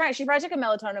probably trying. She probably took a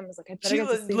melatonin and was like, I better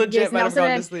go to sleep. Legit might have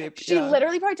gone to sleep. She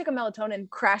literally probably took a melatonin,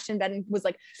 crashed in bed, and was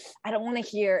like, I don't want to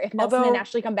hear. If Nelson and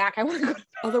Ashley come back, I want to go to bed.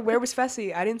 Although, where was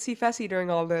Fessy? I didn't see Fessy during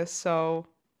all this, so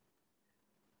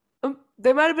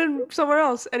they might have been somewhere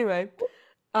else. Anyway,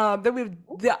 then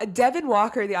we have Devin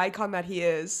Walker, the icon that he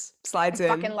is, slides in.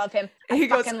 I fucking love him. I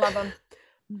fucking love him.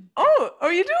 Oh,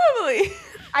 you do, Emily.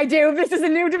 I do. This is a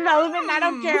new development. I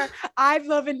don't care. I'm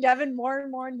loving Devin more and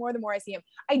more and more the more I see him.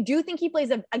 I do think he plays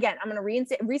again, I'm going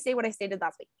to restate what I stated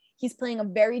last week. He's playing a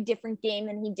very different game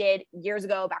than he did years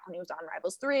ago, back when he was on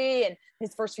Rivals 3 and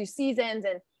his first few seasons.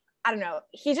 And I don't know.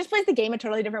 He just plays the game a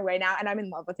totally different way now, and I'm in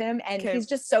love with him. And he's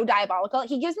just so diabolical.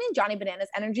 He gives me Johnny Bananas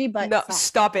energy, but no,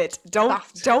 stop it!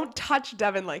 Don't touch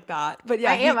Devin like that. But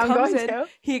yeah,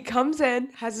 he comes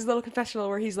in, has his little confessional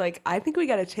where he's like, "I think we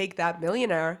got to take that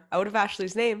millionaire out of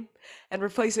Ashley's name and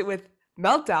replace it with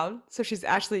Meltdown." So she's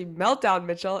Ashley Meltdown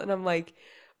Mitchell, and I'm like,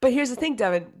 but here's the thing,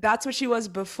 Devin. That's what she was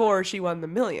before she won the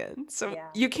million. So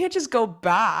you can't just go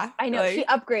back. I know, she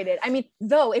upgraded. I mean,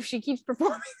 though, if she keeps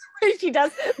performing the way she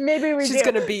does, maybe she's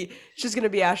gonna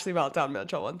be Ashley Meltdown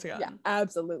Mitchell once again. Yeah,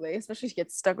 absolutely. Especially if she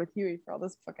gets stuck with Huey for all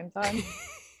this fucking time.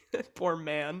 Poor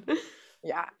man.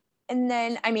 Yeah. And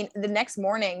then, I mean, the next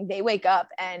morning they wake up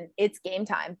and it's game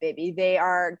time, baby. They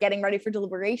are getting ready for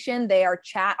deliberation. They are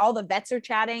all the vets are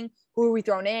chatting. Who are we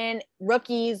throwing in?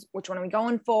 Rookies, which one are we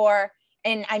going for?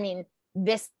 And I mean,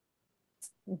 this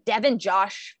Devin,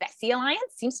 Josh, Fessy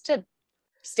alliance seems to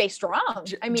stay strong.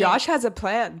 I mean, Josh has a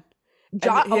plan.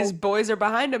 And his boys are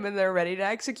behind him and they're ready to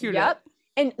execute it.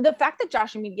 And the fact that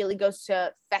Josh immediately goes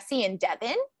to Fessy and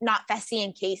Devin, not Fessy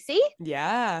and Casey.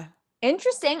 Yeah.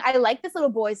 Interesting. I like this little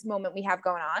boys moment we have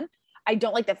going on. I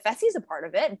don't like that Fessy's a part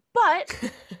of it,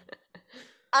 but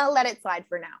I'll let it slide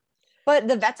for now. But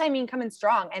the vets, I mean, come in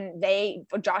strong, and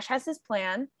Josh has his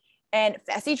plan, and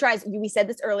Fessy tries, we said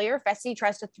this earlier, Fessy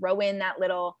tries to throw in that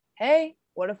little, hey,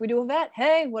 what if we do a vet?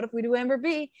 Hey, what if we do Amber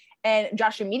B? And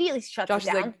Josh immediately shuts it down. Josh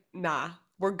is like, nah,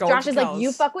 we're going Josh to is Kels. like,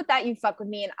 you fuck with that, you fuck with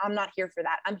me, and I'm not here for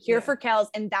that. I'm here for Kels,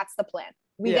 and that's the plan.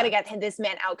 We got to get this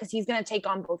man out because he's going to take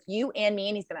on both you and me,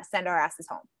 and he's going to send our asses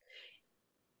home.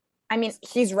 I mean,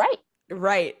 he's right.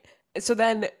 Right. So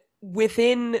then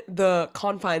within the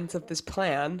confines of this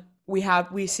plan,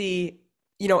 we see,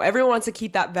 you know, everyone wants to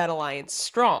keep that vet alliance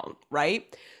strong,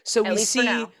 right? So we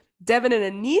see Devin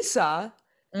and Aneesa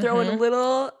throwing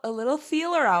a little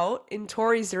feeler out in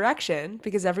Tori's direction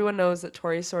because everyone knows that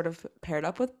Tori's sort of paired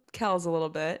up with Kels a little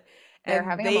bit. They're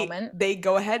having a moment. They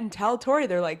go ahead and tell Tori,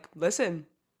 they're like, listen,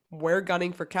 we're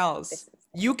gunning for Kels.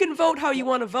 You can vote how you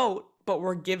want to vote, but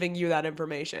we're giving you that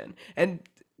information. And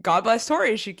God bless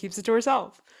Tori, she keeps it to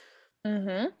herself.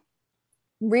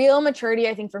 Real maturity,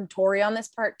 I think, from Tori on this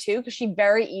part too, because she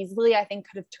very easily, I think,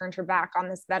 could have turned her back on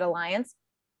this vet alliance.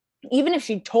 Even if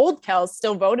she told Kels,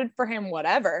 still voted for him,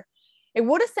 whatever, it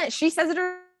would have sent, she says it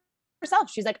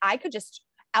herself. She's like, I could just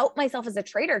out myself as a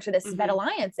traitor to this vet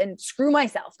alliance and screw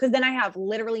myself because then I have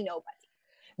literally nobody.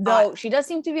 Though she does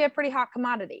seem to be a pretty hot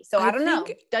commodity. So I don't know.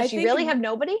 Does she really have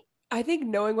nobody? I think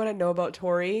knowing what I know about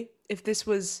Tori, if this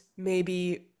was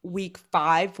maybe week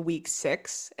 5, week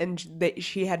 6, and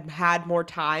she had more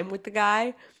time with the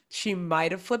guy, she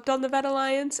might have flipped on the vet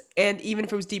alliance. And even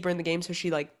if it was deeper in the game, so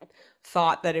she like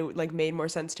thought that it like made more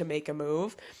sense to make a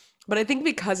move. But I think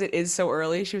because it is so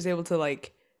early, she was able to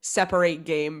like separate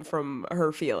game from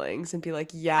her feelings and be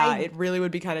like, it really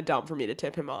would be kind of dumb for me to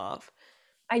tip him off.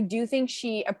 I do think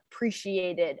she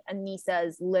appreciated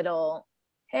Aneesa's little,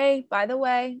 hey, by the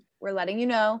way, we're letting you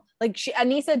know. Like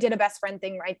Aneesa did a best friend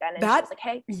thing right then. And she was like,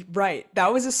 hey. Right.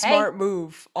 That was a smart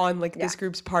move on like this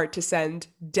group's part to send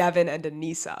Devin and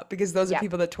Aneesa because those are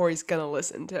people that Tori's going to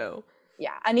listen to.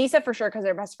 Yeah, Aneesa for sure because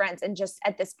they're best friends. And just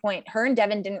at this point, her and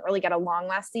Devin didn't really get along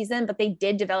last season, but they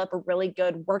did develop a really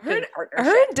good working partnership.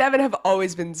 Her and Devin have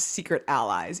always been secret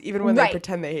allies, even when they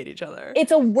pretend they hate each other.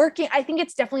 I think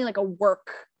it's definitely like a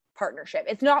work partnership.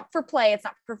 It's not for play, it's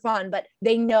not for fun, but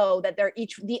they know that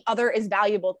the other is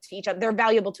valuable to each other. They're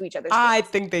valuable to each other. I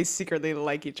think they secretly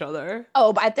like each other.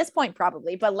 Oh, but at this point,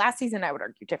 probably. But last season, I would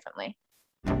argue differently.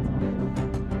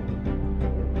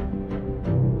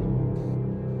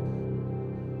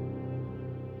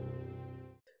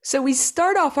 So we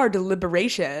start off our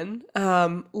deliberation,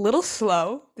 little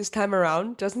slow this time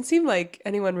around. Doesn't seem like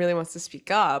anyone really wants to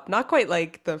speak up. Not quite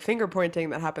like the finger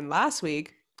pointing that happened last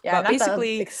week. Yeah, but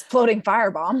basically the exploding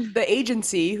firebomb. The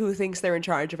agency who thinks they're in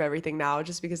charge of everything now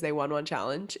just because they won one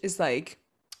challenge is like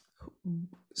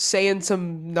saying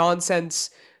some nonsense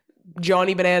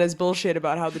Johnny Bananas bullshit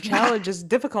about how the challenge is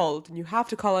difficult and you have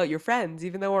to call out your friends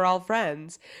even though we're all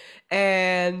friends.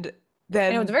 And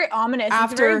then it's very ominous.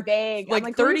 After it's very vague.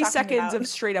 Like 30 seconds of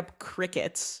straight up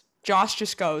crickets, Josh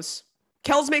just goes,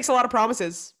 Kels makes a lot of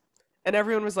promises. And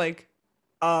everyone was like,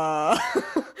 and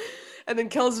then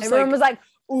Kels was like,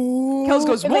 ooh. Kels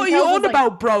goes, what are you on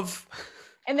about, bruv?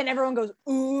 And then everyone goes,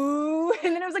 ooh.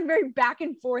 And then it was like very back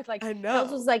and forth. Like, I know.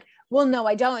 Kels was like, well, no,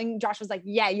 I don't. And Josh was like,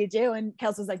 yeah, you do. And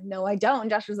Kels was like, no, I don't. And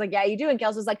Josh was like, yeah, you do. And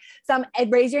Kels was like,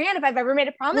 raise your hand if I've ever made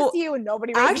a promise to you. And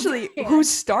nobody raised Actually, who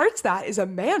starts that is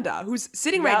Amanda, who's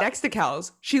sitting right next to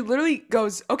Kels. She literally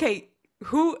goes, okay,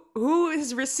 who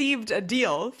has received a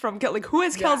deal from like who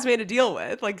has Kels made a deal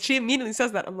with? Like she immediately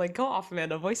says that. I'm like, go off,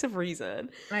 Amanda, voice of reason.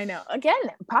 I know. Again,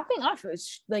 popping off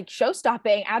was like show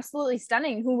stopping, absolutely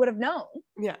stunning. Who would have known?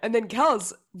 Yeah, and then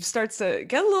Kels starts to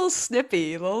get a little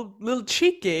snippy, a little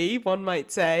cheeky, one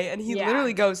might say, and he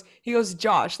literally goes,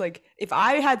 Josh, like if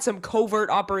I had some covert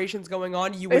operations going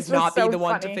on, you would not be the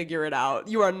one to figure it out.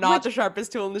 You are not the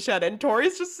sharpest tool in the shed. And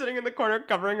Tori's just sitting in the corner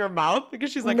covering her mouth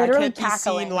because she's like, I can't be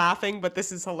seen laughing, but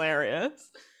this is hilarious.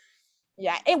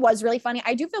 Yeah, it was really funny.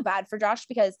 I do feel bad for Josh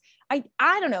because I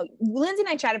don't know. Lindsay and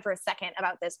I chatted for a second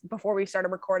about this before we started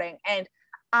recording, and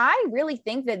I really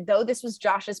think that though this was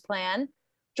Josh's plan,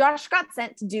 Josh got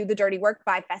sent to do the dirty work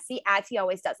by Fessy, as he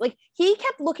always does. Like, he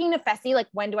kept looking to Fessy, like,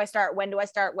 when do I start? When do I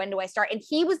start? When do I start? And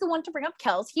he was the one to bring up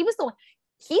Kells. He's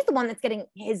the one that's getting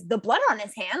the blood on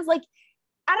his hands. Like,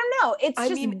 I don't know.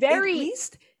 It's very.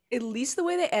 At least the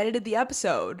way they edited the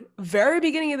episode, very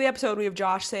beginning of the episode, we have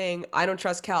Josh saying, I don't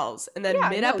trust Kells. And then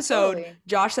mid-episode, totally.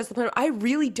 Josh sets the plan. I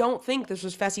really don't think this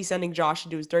was Fessy sending Josh to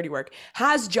do his dirty work.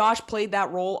 Has Josh played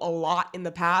that role a lot in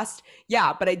the past?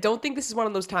 Yeah, but I don't think this is one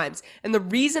of those times. And the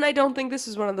reason I don't think this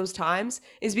is one of those times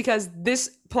is because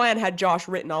this plan had Josh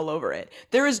written all over it.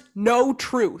 There is no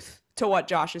truth to what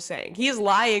Josh is saying. He is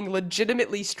lying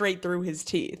legitimately straight through his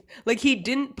teeth. Like, he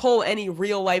didn't pull any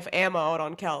real life ammo out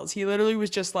on Kells. He literally was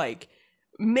just like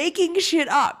making shit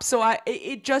up. So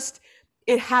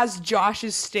it has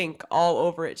Josh's stink all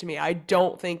over it to me. I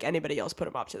don't think anybody else put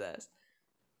him up to this.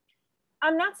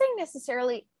 I'm not saying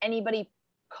necessarily anybody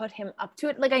put him up to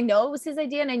it. Like, I know it was his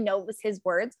idea and I know it was his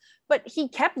words, but he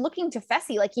kept looking to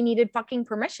Fessy like he needed fucking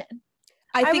permission.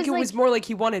 I think it was more like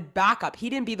he wanted backup. He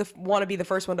didn't want to be the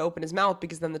first one to open his mouth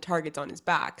because then the target's on his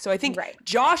back. So I think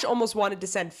Josh almost wanted to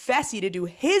send Fessy to do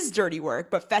his dirty work,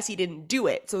 but Fessy didn't do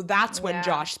it. So that's when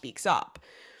Josh speaks up.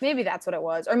 Maybe that's what it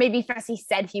was. Or maybe Fessy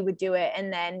said he would do it,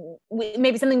 and then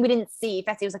maybe something we didn't see.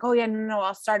 Fessy was like, oh yeah, no,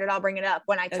 I'll start it. I'll bring it up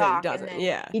when I talk. And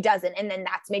then he doesn't. And then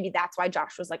that's why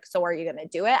Josh was like, so are you going to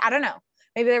do it? I don't know.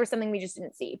 Maybe there was something we just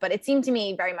didn't see. But it seemed to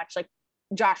me very much like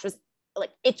Josh was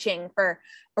like itching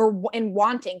and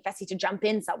wanting Fessy to jump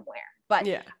in somewhere. But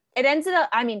it ends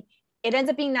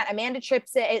up being that Amanda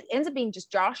trips it. It ends up being just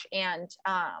Josh and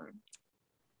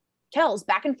Kells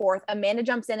back and forth. Amanda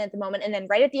jumps in at the moment, and then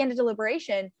right at the end of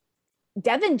deliberation,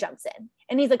 Devin jumps in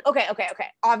and he's like, okay.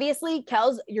 Obviously,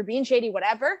 Kells, you're being shady,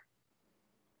 whatever.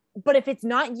 But if it's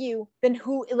not you, then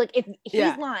who? Like, if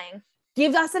he's lying,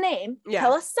 give us a name.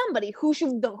 Tell us somebody who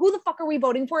the fuck are we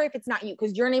voting for if it's not you?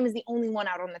 Because your name is the only one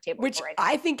out on the table. Which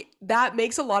I think that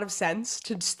makes a lot of sense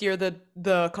to steer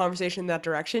the conversation in that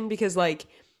direction, because like,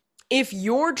 if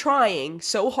you're trying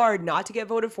so hard not to get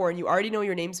voted for and you already know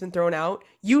your name's been thrown out,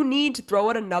 you need to throw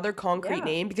out another concrete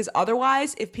name, because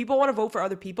otherwise, if people want to vote for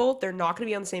other people, they're not going to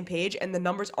be on the same page and the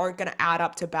numbers aren't going to add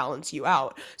up to balance you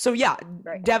out. So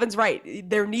Devin's right.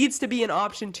 There needs to be an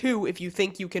option too if you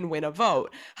think you can win a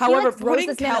vote. However,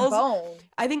 putting Kells,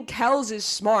 I think Kells is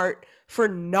smart for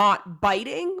not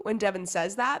biting when Devin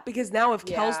says that, because now if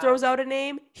Kells throws out a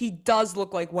name, he does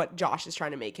look like what Josh is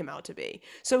trying to make him out to be.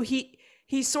 So he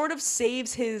sort of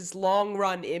saves his long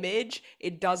run image.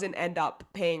 It doesn't end up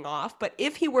paying off. But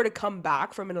if he were to come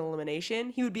back from an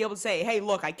elimination, he would be able to say, hey,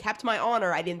 look, I kept my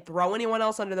honor. I didn't throw anyone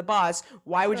else under the bus.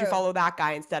 Why would you follow that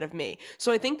guy instead of me?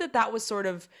 So I think that was sort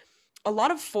of a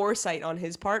lot of foresight on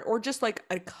his part, or just like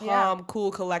a calm,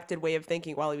 cool, collected way of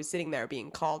thinking while he was sitting there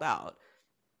being called out.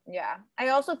 Yeah. I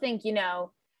also think,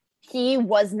 he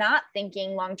was not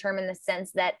thinking long-term in the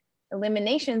sense that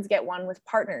eliminations get won with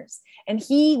partners. And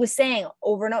he was saying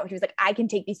over and over, he was like, I can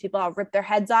take these people, I'll rip their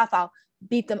heads off, I'll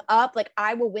beat them up, like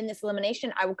I will win this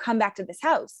elimination, I will come back to this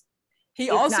house. He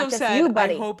also said,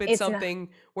 I hope it's something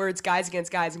where it's guys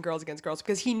against guys and girls against girls,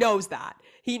 because he knows that.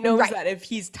 He knows that if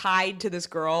he's tied to this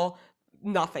girl,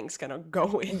 nothing's gonna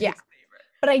go in his favor.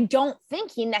 But I don't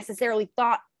think he necessarily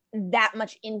thought that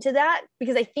much into that,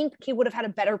 because I think he would have had a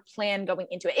better plan going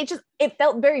into it. It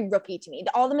felt very rookie to me.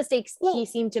 All the mistakes he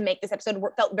seemed to make this episode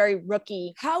felt very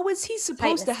rookie. How was he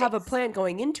supposed to have a plan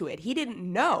going into it? He didn't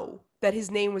know that his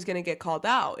name was going to get called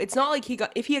out. It's not like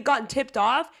if he had gotten tipped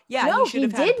off, he should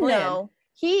have had a plan. Know.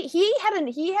 He had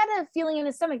a feeling in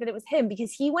his stomach that it was him,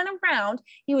 because he went around,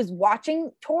 he was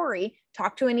watching Tori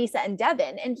talk to Aneesa and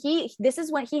Devin, and this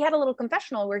is when he had a little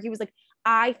confessional where he was like,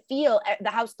 I feel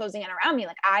the house closing in around me.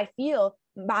 Like, I feel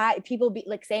my people be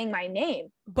like saying my name.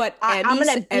 But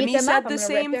Emmy said the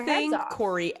same thing.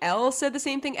 Corey L said the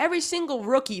same thing. Every single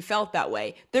rookie felt that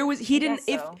way.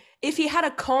 If he had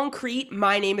a concrete,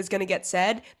 my name is going to get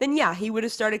said, then he would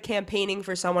have started campaigning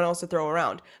for someone else to throw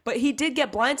around. But he did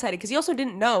get blindsided because he also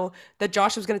didn't know that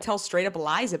Josh was going to tell straight up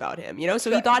lies about him,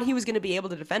 So he thought he was going to be able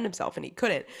to defend himself, and he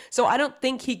couldn't. So I don't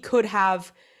think he could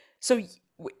have. So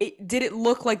did it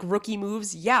look like rookie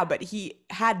moves? Yeah, but he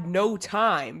had no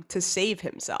time to save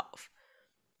himself.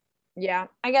 Yeah,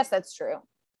 I guess that's true.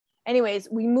 Anyways,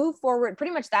 we move forward.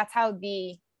 Pretty much that's how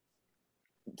the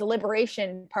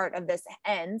deliberation part of this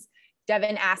ends.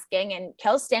 Devin asking, and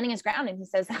Kel's standing his ground, and he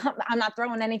says, I'm not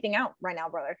throwing anything out right now,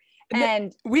 brother.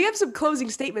 And we have some closing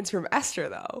statements from Esther,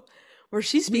 though, where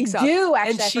she speaks up. We do,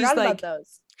 actually. I forgot about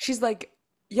those. She's like,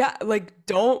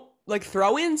 don't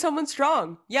throw in someone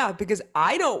strong. Yeah, because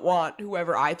I don't want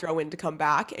whoever I throw in to come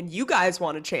back, and you guys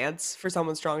want a chance for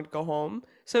someone strong to go home.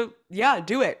 So yeah,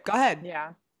 do it. Go ahead.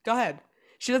 Yeah. Go ahead.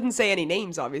 She doesn't say any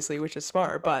names, obviously, which is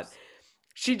smart, but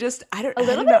she just, I A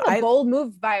little don't bit know. of a bold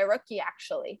move by a rookie,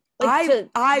 actually.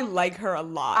 I like her a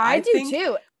lot. I do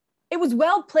too. It was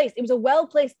well placed. It was a well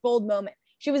placed, bold moment.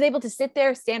 She was able to sit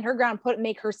there, stand her ground,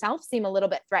 make herself seem a little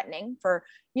bit threatening for,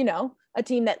 a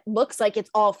team that looks like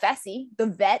it's all Fessy, the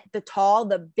vet, the tall,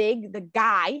 the big, the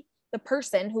guy, the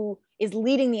person who is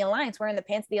leading the alliance, wearing the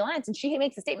pants of the alliance. And she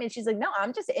makes a statement. She's like, no,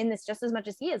 I'm just in this just as much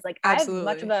as he is. Like, Absolutely. I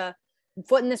have much of a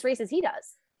foot in this race as he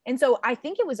does. And so I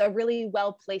think it was a really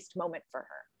well placed moment for her.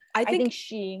 I think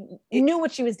she knew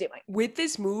what she was doing. With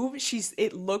this move,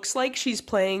 it looks like she's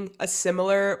playing a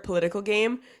similar political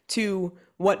game to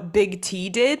what Big T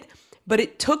did, but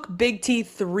it took Big T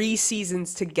 3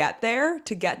 seasons to get there,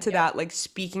 to get to that, like,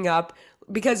 speaking up,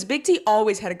 because Big T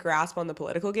always had a grasp on the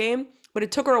political game, but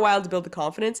it took her a while to build the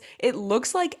confidence. It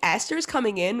looks like Esther's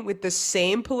coming in with the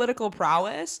same political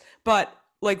prowess, but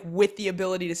like with the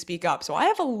ability to speak up. So I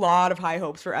have a lot of high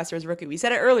hopes for Esther's rookie. We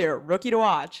said it earlier, rookie to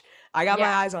watch. I got my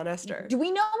eyes on Esther. Do we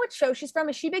know what show she's from?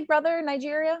 Is she Big Brother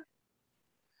Nigeria?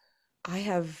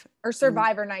 Or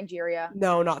Survivor Nigeria?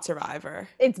 No, not Survivor.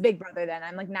 It's Big Brother then.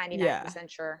 I'm like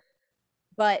 99% sure.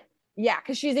 But yeah,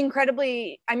 because she's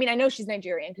incredibly, I know she's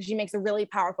Nigerian because she makes a really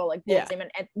powerful, like, bold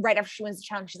statement. And right after she wins the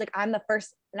challenge, she's like, I'm the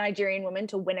first Nigerian woman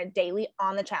to win a daily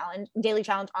challenge on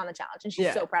the challenge. And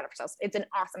she's so proud of herself. It's an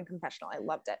awesome confessional. I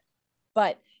loved it.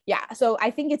 But yeah, so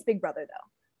I think it's Big Brother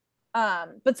though.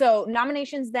 But so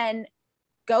nominations then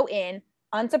go in.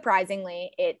 Unsurprisingly,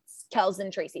 it's Kels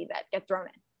and Tracy that get thrown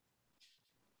in.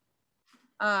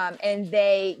 And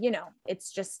they,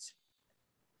 it's just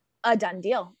a done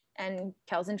deal. And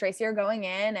Kels and Tracy are going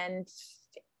in, and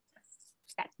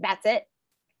that's it.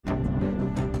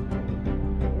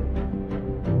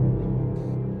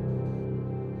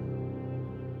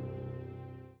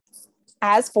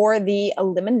 As for the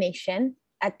elimination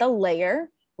at the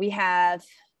layer, we have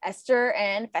Esther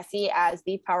and Fessy as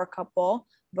the power couple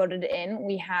voted in.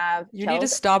 We have You need to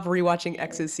stop rewatching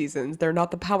X's seasons. They're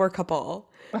not the power couple.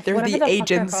 They're the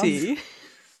agency.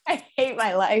 I hate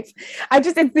my life.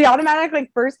 It's the automatic,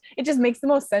 like, first, it just makes the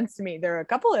most sense to me. They're a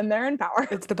couple and they're in power.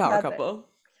 It's the power couple.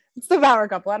 It's the power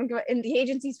couple. I don't give a, and the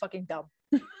agency's fucking dumb.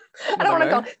 I don't want to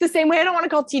call the same way I don't want to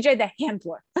call TJ the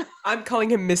handler. I'm calling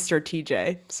him Mr.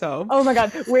 TJ. So. Oh my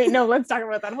God. Wait, no, let's talk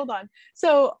about that. Hold on.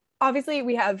 So obviously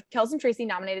we have Kels and Tracy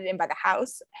nominated in by the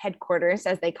house headquarters,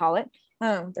 as they call it.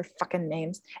 Oh, their fucking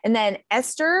names. And then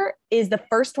Esther is the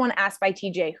first one asked by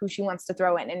TJ who she wants to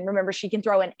throw in. And remember, she can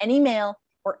throw in any male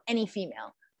or any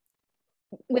female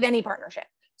with any partnership.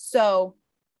 So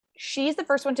she's the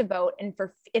first one to vote, and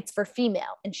it's for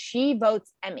female, and she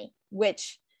votes Emmy,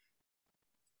 which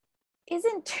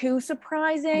isn't too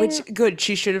surprising. Which, good,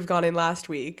 she should have gone in last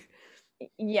week.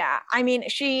 Yeah,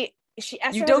 Esther,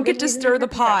 you don't get to stir the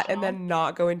pot and then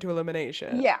not go into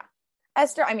elimination. Yeah,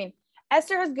 Esther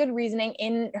has good reasoning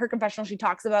in her confessional. She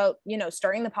talks about,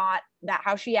 stirring the pot, that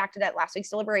how she acted at last week's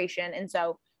deliberation, and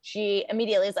so she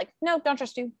immediately is like, no, don't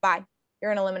trust you. Bye.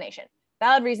 You're in elimination.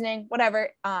 Valid reasoning,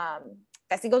 whatever.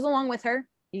 Fessy goes along with her.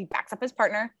 He backs up his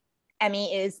partner.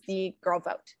 Emmy is the girl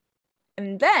vote.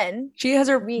 And then she has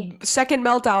her second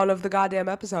meltdown of the goddamn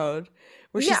episode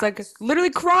where she's like literally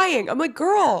crying. I'm like,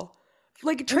 girl,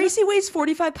 like, Tracy weighs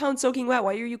 45 pounds soaking wet.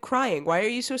 Why are you crying? Why are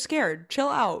you so scared? Chill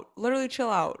out. Literally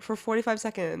chill out for 45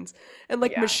 seconds. And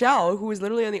like Michelle, who was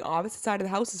literally on the opposite side of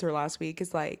the house as her last week,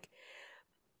 is like,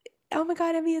 oh my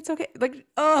God, Emmy, it's okay. Like,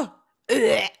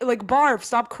 like, Barb,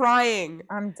 stop crying.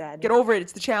 I'm dead. Get over it.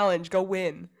 It's the challenge. Go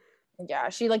win. Yeah,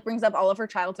 she like brings up all of her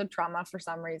childhood trauma for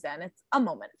some reason. It's a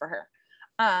moment for her.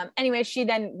 Anyway, she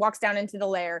then walks down into the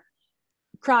lair,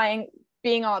 crying,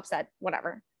 being all upset,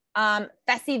 whatever.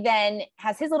 Fessy then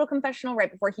has his little confessional right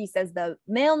before he says the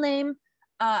male name,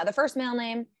 the first male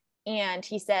name, and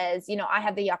he says, I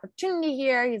have the opportunity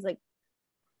here. He's like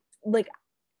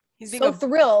he's so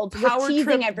thrilled with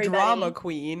teasing everybody. Drama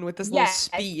queen with this little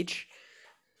speech.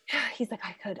 He's like,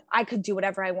 I could do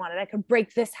whatever I wanted. I could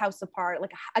break this house apart.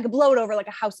 Like, I could blow it over like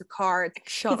a house of cards.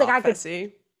 Shut up,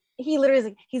 Fessy. He literally is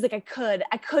like, he's like, I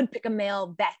could pick a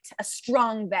male vet, a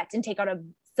strong vet, and take out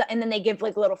and then they give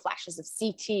like little flashes of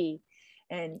CT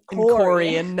and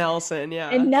Corey and Nelson. Yeah.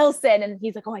 And Nelson. And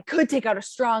he's like, oh, I could take out a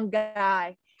strong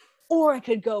guy, or I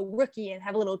could go rookie and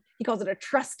have he calls it a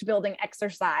trust building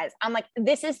exercise. I'm like,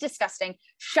 this is disgusting.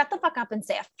 Shut the fuck up and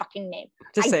say a fucking name.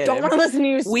 I don't want to listen to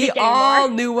you speak anymore. We all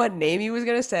knew what name he was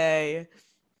going to say.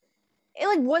 It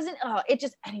like wasn't,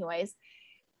 anyways.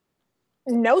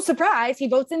 No surprise. He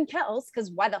votes in Kels, because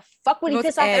why the fuck would he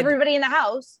piss off everybody in the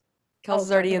house? Kels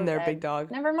is already in there, big dog.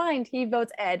 Never mind. He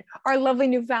votes Ed, our lovely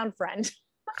newfound friend.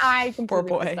 I completely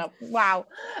poor boy. Wow.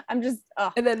 I'm just,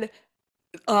 And then,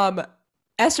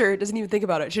 Esther doesn't even think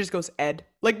about it. She just goes, Ed.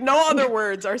 Like, no other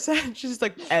words are said. She's just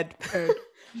like, Ed.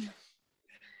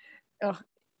 Oh,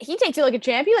 he takes it like a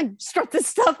champ. He like struck this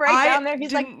stuff down there.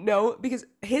 He's didn't know because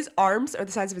his arms are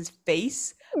the size of his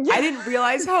face. Yeah. I didn't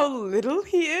realize how little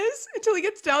he is until he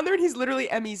gets down there and he's literally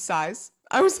Emmy's size.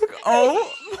 I was like,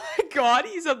 oh my God,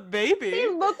 he's a baby. They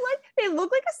look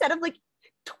like a set of like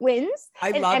twins.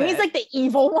 I love Emmy's it. like the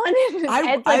evil one.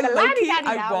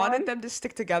 I wanted them to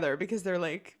stick together because they're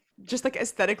like just like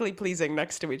aesthetically pleasing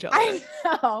next to each other. I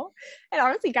know. And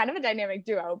honestly, kind of a dynamic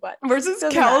duo, but versus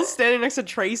Kel standing next to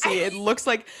Tracy, it looks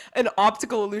like an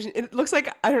optical illusion. It looks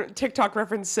like, I don't know, TikTok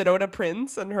reference Sedona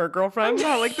Prince and her girlfriend.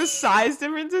 How like the size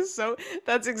difference is so,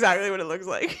 that's exactly what it looks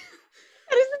like.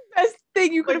 That is the best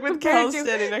thing you could like have with Kel to.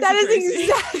 standing next that to Tracy. Is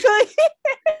exactly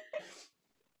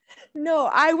No,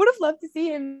 I would have loved to see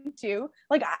him too.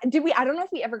 Like, I don't know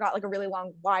if we ever got like a really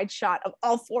long wide shot of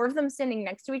all four of them standing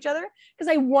next to each other. Because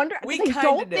I wonder. We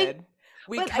kind of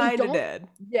did.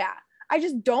 Yeah. I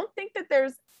just don't think that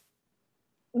there's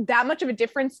that much of a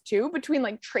difference too between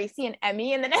like Tracy and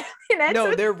Emmy and then Emmy and Ed.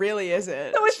 No, there really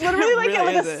isn't. So it's literally like,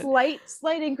 really a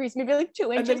slight increase, maybe like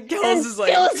 2 inches. And then Kel's is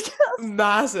like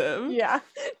massive. Yeah,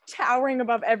 towering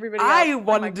above everybody else. I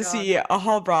wanted to see a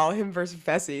Hall Brawl, him versus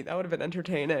Fessy. That would have been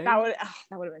entertaining. That would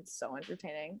have been so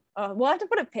entertaining. We'll have to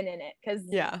put a pin in it because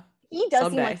he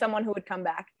does seem like someone who would come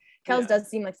back. Kel's does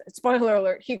seem like, spoiler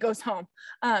alert, he goes home.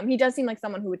 He does seem like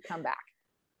someone who would come back.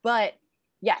 But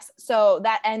yes, so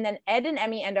that, and then Ed and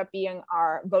Emmy end up being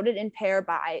voted in pair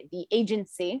by the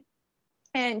agency.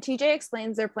 And TJ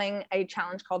explains they're playing a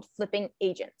challenge called Flipping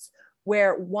Agents,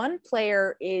 where one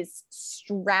player is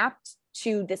strapped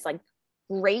to this like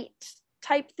grate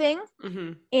type thing.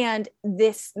 Mm-hmm. And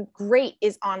this grate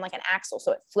is on like an axle.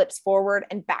 So it flips forward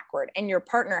and backward. And your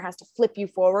partner has to flip you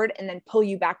forward and then pull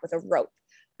you back with a rope,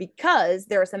 because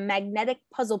there are some magnetic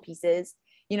puzzle pieces,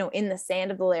 in the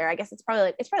sand of the layer. I guess it's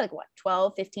probably like what,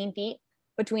 12, 15 feet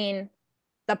between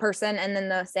the person and then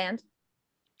the sand.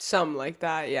 Something like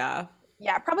that. Yeah.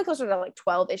 Yeah. Probably closer to like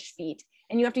 12-ish feet.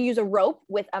 And you have to use a rope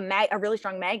with a really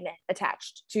strong magnet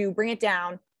attached to bring it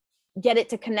down, get it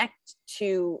to connect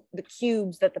to the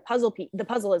cubes that the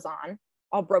puzzle is on,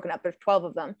 all broken up. There's 12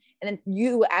 of them. And then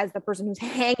you, as the person who's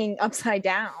hanging upside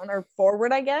down or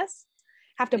forward, I guess,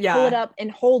 have to pull it up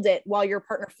and hold it while your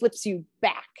partner flips you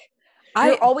back.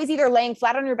 You're always either laying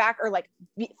flat on your back or like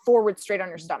forward straight on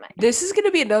your stomach. This is going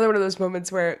to be another one of those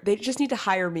moments where they just need to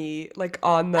hire me like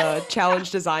on the challenge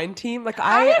design team. Like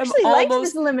I actually like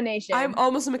this elimination. I'm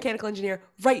almost a mechanical engineer.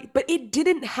 Right. But it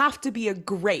didn't have to be a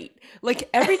grate. Like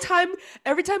every time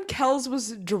Kels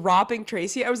was dropping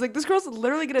Tracy, I was like, this girl's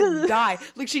literally going to die.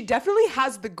 Like she definitely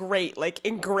has the grate like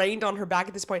ingrained on her back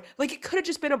at this point. Like it could have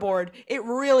just been a board. It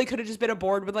really could have just been a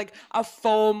board with like a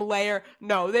foam layer.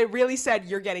 No, they really said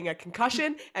you're getting a concussion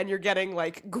and you're getting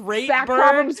like great back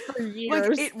problems for years.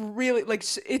 Like it really like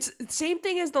it's the same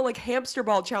thing as the like hamster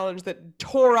ball challenge that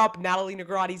tore up Natalie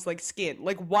Negrati's like skin.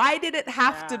 Like why did it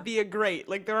have to be a grate?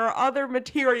 Like there are other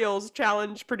materials.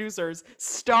 Challenge producers,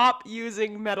 stop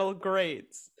using metal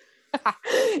grates.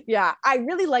 Yeah, I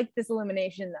really liked this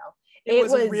elimination though. It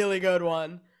was a really good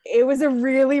one. It was a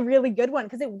really, really good one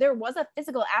because there was a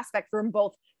physical aspect from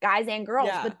both guys and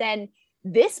girls, but then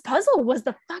this puzzle was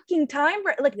the fucking time.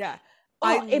 Like,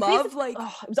 I love like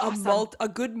it was awesome. a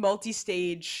good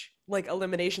multi-stage like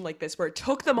elimination like this, where it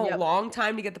took them a long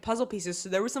time to get the puzzle pieces. So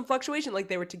there was some fluctuation. Like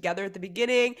they were together at the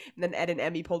beginning, and then Ed and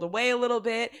Emmy pulled away a little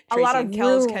bit. Tracy and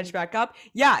Kels catch back up.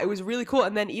 Yeah, it was really cool.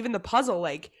 And then even the puzzle,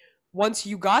 like once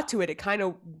you got to it, it kind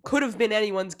of could have been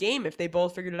anyone's game if they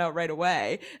both figured it out right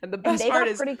away. And the best part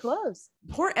is pretty close.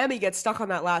 Poor Emmy gets stuck on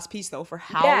that last piece though for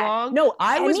how long? No,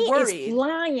 I Emmy was worried. Is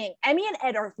flying. Emmy and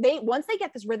Ed once they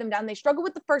get this rhythm down, they struggle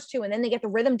with the first two, and then they get the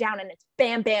rhythm down, and it's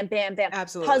bam, bam, bam, bam.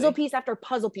 Absolutely. Puzzle piece after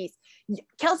puzzle piece.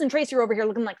 Kels and Tracy are over here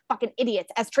looking like fucking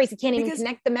idiots as Tracy can't even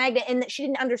connect the magnet, and she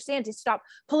didn't understand to stop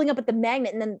pulling up at the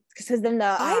magnet, and then because then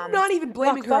the I'm not even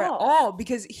blaming her at all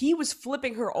because he was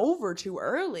flipping her over too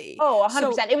early. Oh,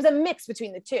 100%. It was a mix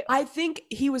between the two. I think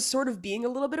he was sort of being a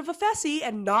little bit of a Fessy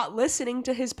and not listening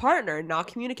to his partner, not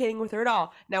communicating with her at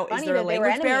all. Now, is there a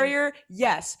language barrier?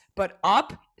 Yes, but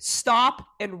up, stop,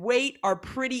 and wait are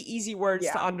pretty easy words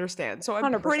to understand. So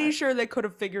I'm 100%. Pretty sure they could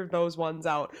have figured those ones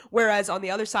out. Whereas on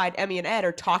the other side, Emmy and Ed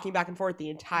are talking back and forth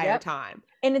the entire time.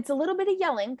 And it's a little bit of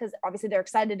yelling because obviously they're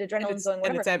excited, adrenaline's going,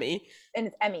 whatever. And it's Emmy. And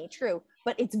it's Emmy, true.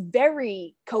 But it's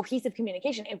very cohesive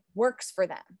communication. It works for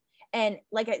them. And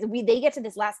like they get to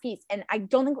this last piece, and I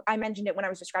don't think I mentioned it when I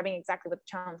was describing exactly what the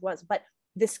challenge was, but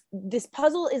this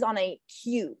puzzle is on a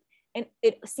cube, and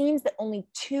it seems that only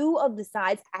 2 of the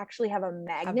sides actually have a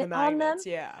magnet on them.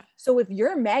 Yeah. So if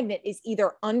your magnet is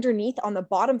either underneath on the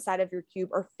bottom side of your cube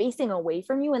or facing away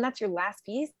from you, and that's your last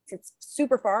piece, it's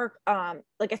super far,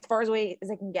 like as far away as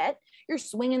it can get, you're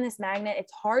swinging this magnet.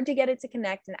 It's hard to get it to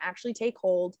connect and actually take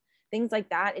hold, things like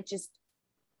that. It's just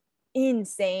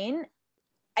insane.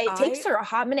 It takes her a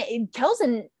hot minute. Kels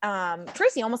and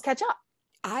Tracy almost catch up.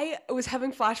 I was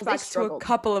having flashbacks to a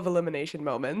couple of elimination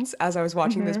moments as I was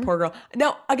watching this poor girl.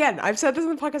 Now, again, I've said this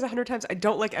in the podcast 100 times. I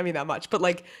don't like Emmy that much, but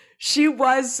like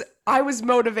I was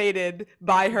motivated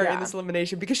by her in this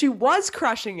elimination because she was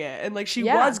crushing it and like she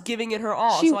was giving it her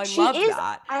all. So I love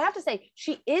that. I have to say,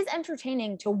 she is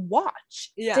entertaining to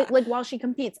watch. Yeah. Like while she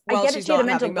competes. I get it, she had a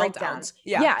mental breakdown.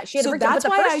 Yeah, she had a breakdown, but the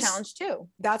first challenge too.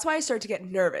 That's why I start to get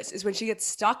nervous, is when she gets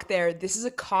stuck there. This is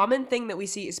a common thing that we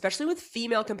see, especially with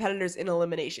female competitors in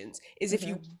eliminations, is if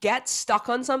you get stuck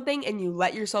on something and you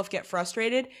let yourself get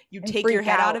frustrated, you take your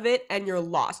head out of it and you're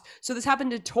lost. So this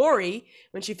happened to Tori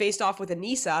when she faced off with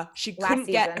Aneesa. She couldn't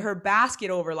get her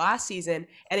basket over last season,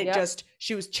 and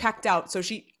she was checked out. So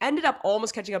she ended up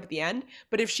almost catching up at the end.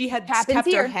 But if she had kept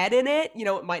her head in it,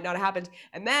 it might not have happened.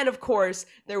 And then, of course,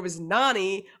 there was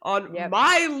Nany on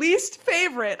my least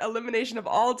favorite elimination of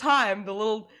all time, the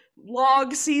little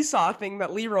log seesaw thing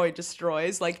that Leroy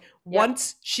destroys. Like,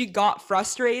 once she got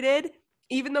frustrated,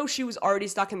 even though she was already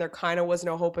stuck and there kind of was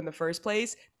no hope in the first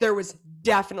place, there was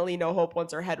definitely no hope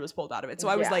once her head was pulled out of it. So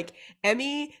I was like,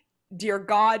 Emmy, dear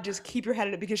God, just keep your head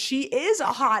in it, because she is a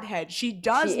hothead. She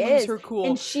does lose her cool.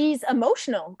 And she's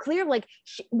emotional. Clear, like,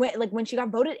 when she got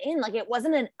voted in, like, it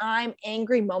wasn't an I'm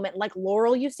angry moment like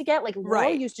Laurel used to get. Like,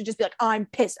 Laurel used to just be like, I'm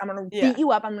pissed. I'm going to beat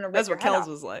you up. I'm going to rip your head off. That's what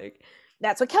Kels was like.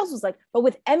 That's what Kels was like. But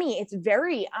with Emmy, it's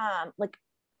very, like,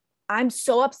 I'm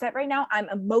so upset right now. I'm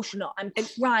emotional. I'm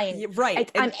crying.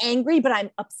 I'm angry, but I'm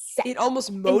upset. It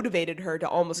almost motivated her to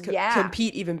almost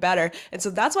compete even better. And so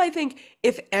that's why I think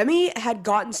if Emmy had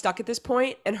gotten stuck at this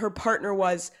point and her partner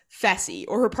was Fessy,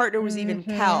 or her partner was even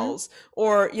Kels,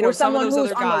 or, some of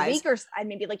those other guys. On the weaker side,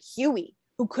 maybe like Huey,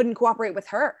 who couldn't cooperate with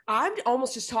her. I'm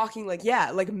almost just talking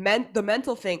the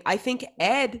mental thing. I think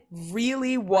Ed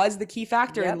really was the key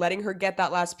factor in letting her get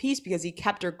that last piece, because he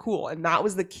kept her cool. And that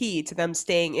was the key to them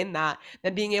staying in that.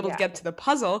 Then being able to get to the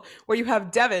puzzle, where you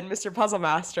have Devin, Mr. Puzzle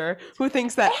Master, who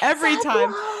thinks that every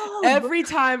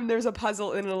time there's a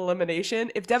puzzle in an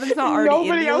elimination, if Devin's not already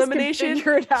in the elimination,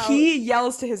 he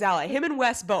yells to his ally. Him and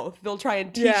Wes both. They'll try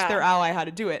and teach their ally how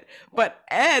to do it. But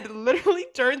Ed literally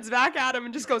turns back at him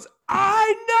and just goes,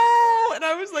 I know. And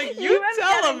I was like, you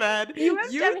tell him, Ed. You have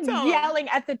Devin yelling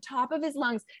at the top of his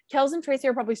lungs. Kels and Tracy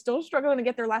are probably still struggling to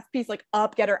get their last piece, like,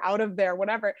 up, get her out of there,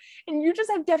 whatever. And you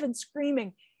just have Devin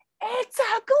screaming, it's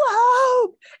a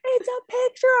globe. It's a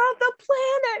picture of the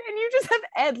planet. And you just have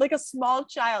Ed, like a small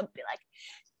child, be like,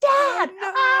 Dad,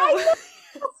 I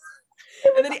know.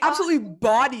 And then he absolutely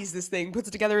bodies this thing, puts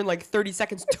it together in like 30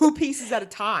 seconds, 2 pieces at a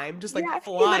time, just like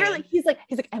flying. He's like,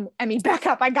 Emmy, back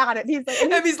up, I got it. He's like,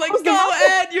 Emmy's like, go,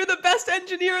 Ed, you're the best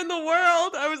engineer in the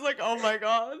world. I was like, oh my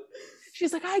God.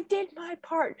 She's like, I did my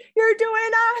part. You're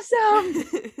doing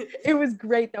awesome. It was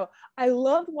great though. I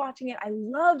loved watching it. I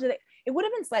loved it. It would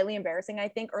have been slightly embarrassing, I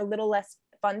think, or a little less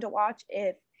fun to watch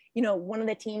if, one of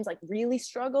the teams like really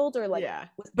struggled, or like,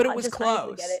 but it was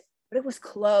close. But it was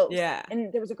close. Yeah.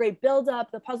 And there was a great build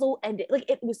up. The puzzle ended, like,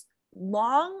 it was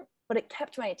long, but it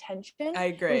kept my attention. I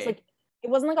agree. It was like, it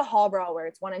wasn't like a hall brawl where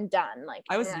it's one and done. Like,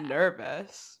 I was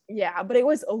nervous. Yeah, but it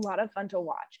was a lot of fun to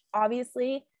watch.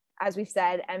 Obviously, as we've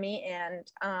said, Emmy and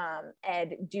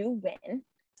Ed do win.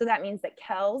 So that means that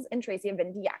Kels and Tracy have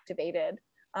been deactivated.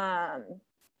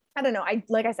 I don't know.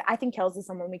 Like I said, I think Kels is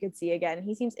someone we could see again.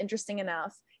 He seems interesting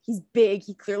enough. He's big.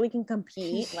 He clearly can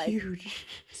compete. He's huge.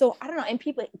 So I don't know. And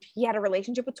he had a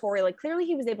relationship with Tori. Like, clearly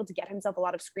he was able to get himself a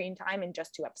lot of screen time in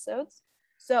just 2 episodes.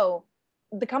 So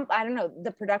I don't know.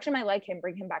 The production might like him,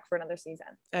 bring him back for another season.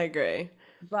 I agree.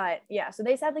 But yeah, so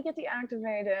they sadly get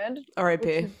deactivated.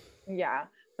 R.I.P. Yeah.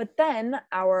 But then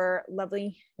our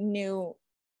lovely new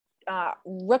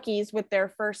rookies with their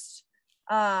first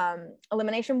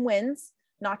elimination wins,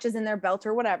 notches in their belt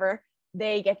or whatever,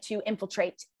 they get to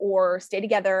infiltrate or stay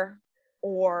together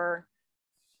or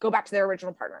go back to their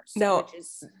original partners. No,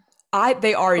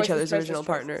 they are each other's original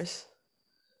partners.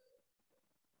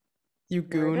 You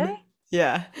goon.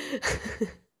 Yeah.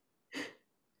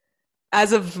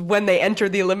 As of when they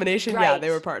entered the elimination, they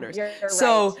were partners. You're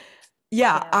so right.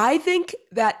 Yeah, I think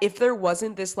that if there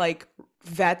wasn't this like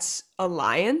vets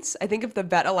alliance, I think if the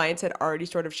vet alliance had already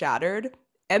sort of shattered,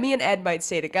 Emmy and Ed might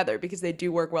stay together because they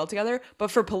do work well together,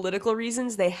 but for political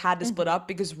reasons, they had to split Mhm. up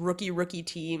because rookie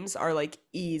teams are like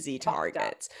easy Fucked up.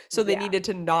 targets. So they Yeah. needed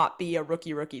to not be a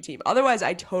rookie team. Otherwise,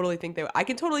 I totally think I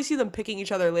can totally see them picking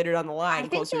each other later down the I line,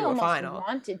 think closer they to a almost final.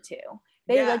 wanted to.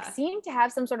 They like Yeah. seemed to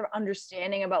have some sort of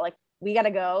understanding about like, we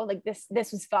gotta go. Like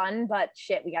this was fun, but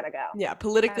shit, we gotta go. Yeah,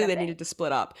 politically Kind of they thing. needed to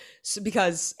split up. So,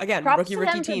 because again, Props to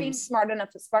rookie them for being teams. smart enough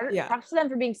Yeah. props to them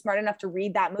for being smart enough to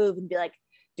read that move and be like,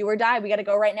 do or die, we got to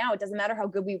go right now. It doesn't matter how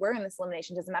good we were in this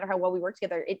elimination. It doesn't matter how well we work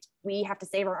together. We have to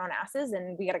save our own asses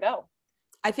and we got to go.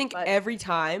 I think every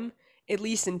time, at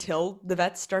least until the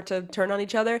vets start to turn on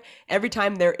each other, every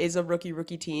time there is a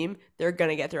rookie team, they're going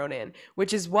to get thrown in,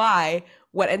 which is why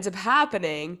what ends up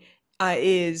happening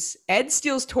is Ed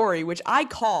steals Tori, which I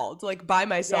called like by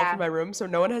myself in my room, so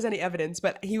no one has any evidence,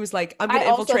 but he was like, I'm going to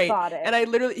infiltrate.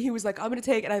 And he was like, I'm going to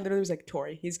take, and I literally was like,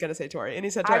 Tori, he's going to say Tori. And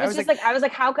he said Tori. I was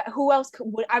like, who else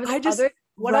would,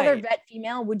 what other vet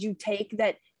female would you take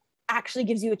that actually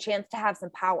gives you a chance to have some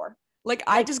power? Like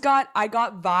I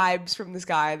got vibes from this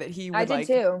guy that he would like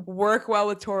work well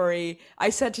with Tori. I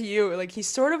said to you, like he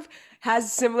sort of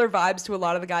has similar vibes to a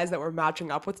lot of the guys that were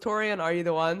matching up with Tori on Are You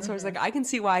the One? So I was like, I can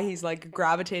see why he's like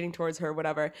gravitating towards her,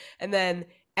 whatever. And then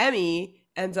Emmy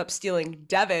ends up stealing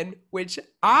Devin, which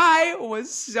I was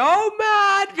so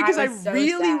mad because I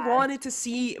really wanted to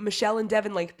see Michelle and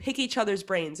Devin like pick each other's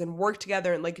brains and work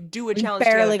together and like do a challenge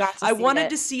together. I wanted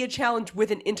to see a challenge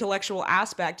with an intellectual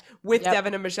aspect with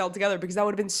Devin and Michelle together because that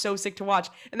would have been so sick to watch.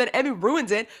 And then Emmy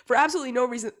ruins it for absolutely no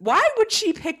reason. Why would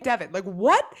she pick Devin? Like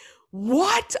what?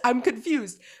 I'm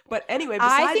confused. But anyway,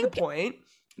 beside the point,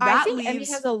 I think Emmy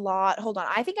has a lot. Hold on.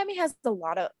 I think Emmy has a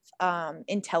lot of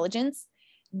intelligence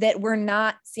that we're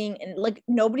not seeing, and like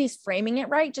nobody's framing it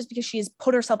right just because she has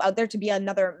put herself out there to be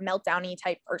another meltdowny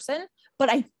type person. But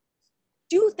I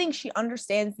do think she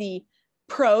understands the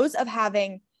pros of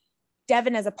having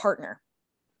Devin as a partner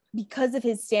because of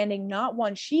his standing. Not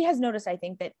one, she has noticed, I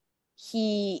think, that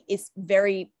he is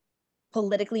very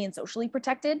politically and socially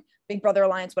protected, Big Brother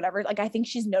Alliance, whatever. Like I think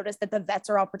she's noticed that the vets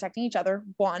are all protecting each other,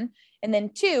 one. And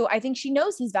then two, I think she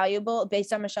knows he's valuable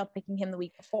based on Michelle picking him the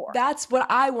week before. That's what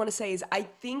I want to say is I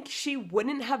think she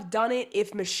wouldn't have done it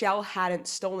if Michelle hadn't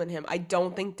stolen him. I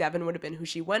don't think Devin would have been who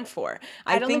she went for.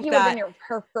 I don't think he would have been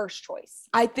her first choice.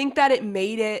 I think that it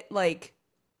made it like,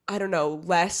 I don't know,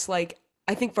 less like,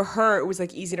 I think for her, it was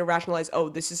like easy to rationalize, oh,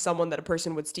 this is someone that a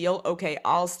person would steal. Okay,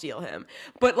 I'll steal him.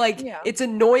 But like, it's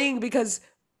annoying because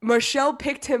Michelle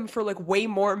picked him for like way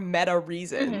more meta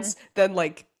reasons than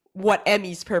like what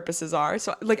Emmy's purposes are.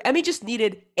 So like Emmy just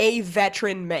needed a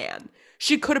veteran man.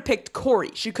 She could have picked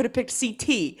Corey. She could have picked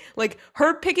CT. Like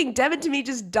her picking Devin to me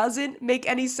just doesn't make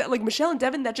any sense. Like Michelle and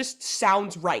Devin, that just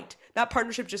sounds right. That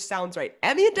partnership just sounds right.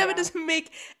 Emmy and Devin doesn't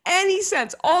make any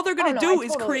sense. All they're gonna do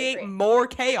is create more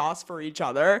chaos for each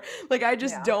other. Like I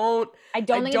just don't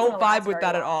vibe with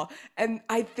that at all. And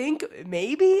I think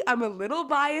maybe I'm a little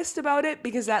biased about it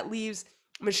because that leaves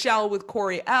Michelle with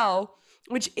Corey L,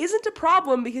 which isn't a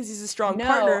problem because he's a strong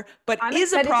partner, but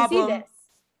is a problem.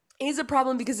 Is a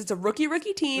problem because it's a rookie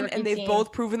team and they've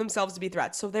both proven themselves to be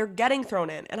threats. So they're getting thrown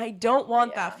in. And I don't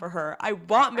want that for her. I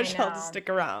want Michelle to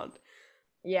stick around.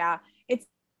 Yeah, it's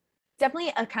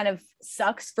definitely a kind of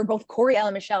sucks for both Corey L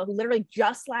and Michelle, who literally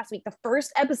just last week, the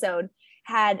first episode,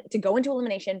 had to go into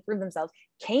elimination, prove themselves,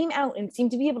 came out and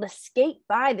seemed to be able to skate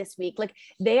by this week. Like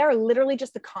they are literally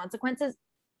just the consequences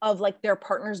of like their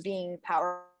partners being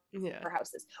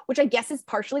powerhouses, which I guess is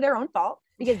partially their own fault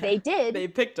because they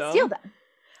picked them. Steal them.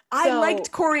 I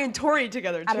liked Corey and Tori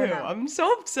together too. I'm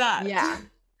so upset. Yeah.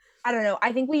 I don't know.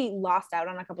 I think we lost out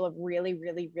on a couple of really,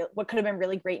 what could have been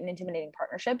really great and intimidating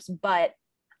partnerships, but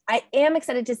I am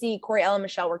excited to see Corey L and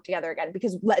Michelle work together again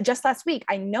because just last week,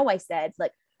 I know I said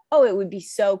like, oh, it would be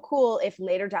so cool if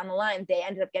later down the line they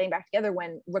ended up getting back together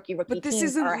when rookie but this teams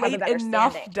isn't late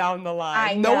enough standing. Down the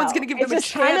line. No one's gonna give them a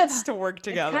chance to work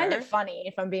together. It's kind of funny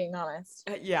if I'm being honest.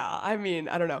 Yeah, I mean,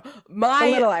 I don't know.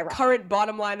 My current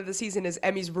bottom line of the season is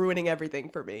Emmy's ruining everything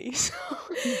for me. So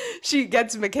she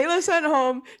gets Michaela sent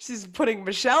home. She's putting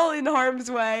Michelle in harm's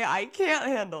way. I can't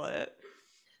handle it.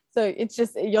 So it's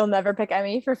just, you'll never pick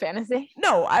Emmy for fantasy?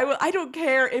 No, I don't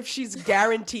care if she's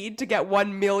guaranteed to get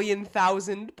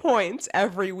 1,000,000 points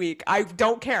every week. I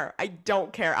don't care.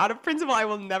 Out of principle, I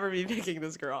will never be picking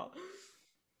this girl.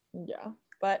 Yeah,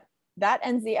 but that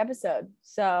ends the episode.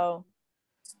 So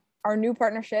our new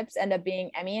partnerships end up being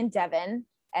Emmy and Devin,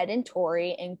 Ed and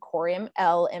Tori, and Corey and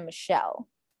L and Michelle.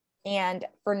 And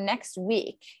for next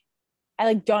week,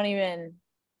 I don't even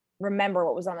remember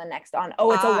what was on the next on.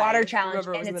 Oh, it's a water challenge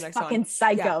and it's fucking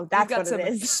psycho. That's what it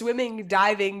is. Swimming,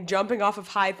 diving, jumping off of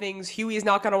high things. Huey's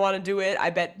not going to want to do it. I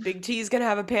bet Big T's going to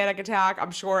have a panic attack.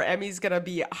 I'm sure Emmy's going to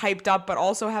be hyped up, but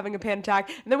also having a panic attack.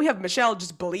 And then we have Michelle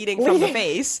just bleeding from the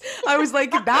face. I was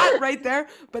like, that right there.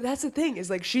 But that's the thing is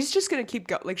like, she's just going to keep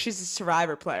going. Like, she's a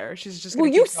Survivor player. She's just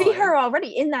going to keep going. You see her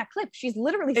already in that clip. She's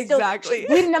literally still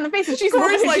bleeding down the face. And she's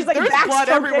Corey's like, there's blood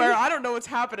everywhere. I don't know what's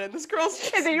happening. This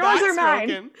girl's yours or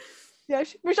mine. Yeah,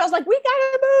 Michelle's like, we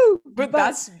gotta move. But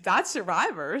that's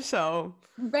Survivor, so.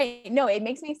 Right. No, it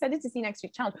makes me excited to see next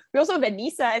week's challenge. We also have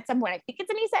Aneesa at some point. I think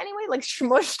it's Aneesa anyway, like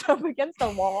smushed up against the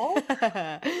wall.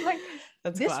 Like,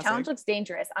 this classic. Challenge looks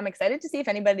dangerous. I'm excited to see if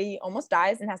anybody almost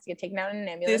dies and has to get taken out in an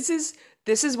ambulance.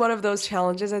 This is one of those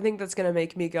challenges I think that's gonna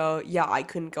make me go, yeah, I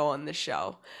couldn't go on this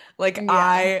show. Like,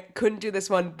 I couldn't do this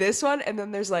one, and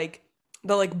then there's like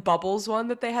the like bubbles one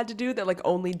that they had to do that like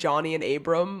only Johnny and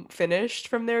Abram finished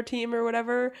from their team or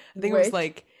whatever. I think I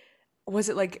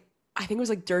think it was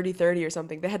like Dirty 30 or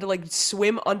something. They had to like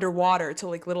swim underwater to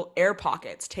like little air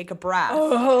pockets, take a breath.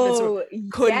 Oh,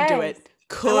 couldn't do it.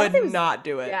 Could not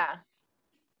do it. Yeah.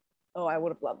 Oh, I would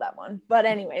have loved that one. But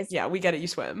anyways. Yeah, we get it. You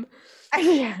swim.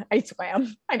 Yeah, I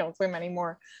swam. I don't swim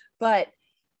anymore. But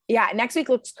yeah, next week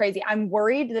looks crazy. I'm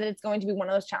worried that it's going to be one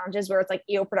of those challenges where it's like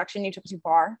EO production, you took it too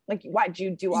far. Like, why'd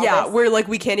you do all this? Yeah, where like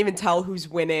we can't even tell who's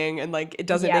winning and like it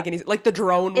doesn't make any like the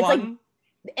drone one. Like,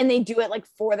 and they do it like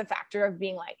for the factor of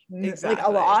being like like a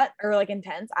lot or like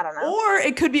intense. I don't know. Or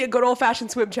it could be a good old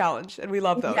fashioned swim challenge, and we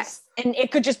love those. Yes, and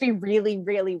it could just be really,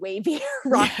 really wavy,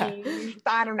 rocky. Yeah.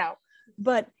 I don't know,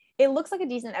 but it looks like a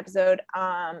decent episode.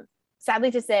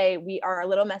 Sadly to say, we are a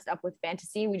little messed up with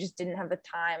fantasy. We just didn't have the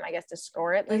time, I guess, to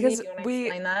score it. Lindsay, do you want to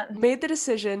explain that? Made the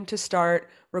decision to start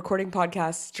recording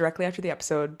podcasts directly after the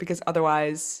episode because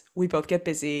otherwise we both get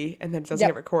busy and then it doesn't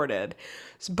get recorded.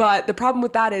 But the problem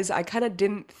with that is I kind of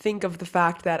didn't think of the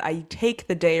fact that I take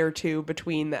the day or two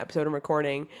between the episode and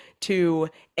recording to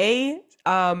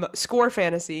score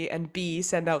fantasy and B,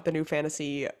 send out the new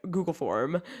fantasy Google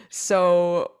form.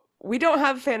 So we don't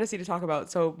have fantasy to talk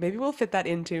about, so maybe we'll fit that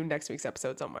into next week's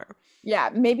episode somewhere. Yeah,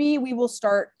 maybe we will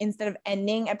start, instead of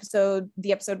ending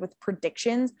the episode with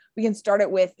predictions, we can start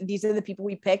it with, these are the people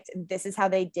we picked, this is how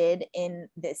they did in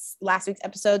this last week's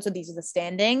episode, so these are the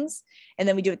standings, and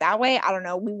then we do it that way. I don't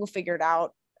know, we will figure it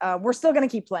out. We're still going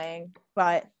to keep playing,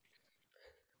 but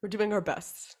we're doing our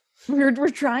best. We're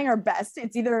trying our best.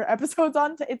 It's either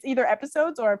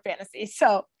episodes or fantasy,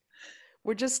 so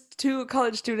we're just two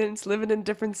college students living in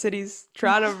different cities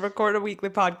trying to record a weekly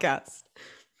podcast.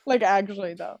 Like,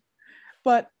 actually, though.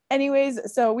 But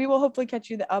anyways, so we will hopefully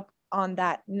catch you up on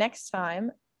that next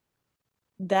time.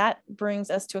 That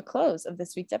brings us to a close of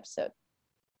this week's episode.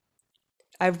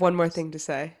 I have one more thing to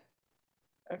say.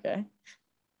 Okay.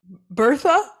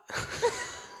 Bertha?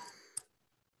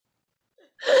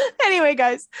 Anyway,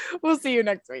 guys, we'll see you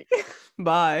next week.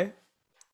 Bye.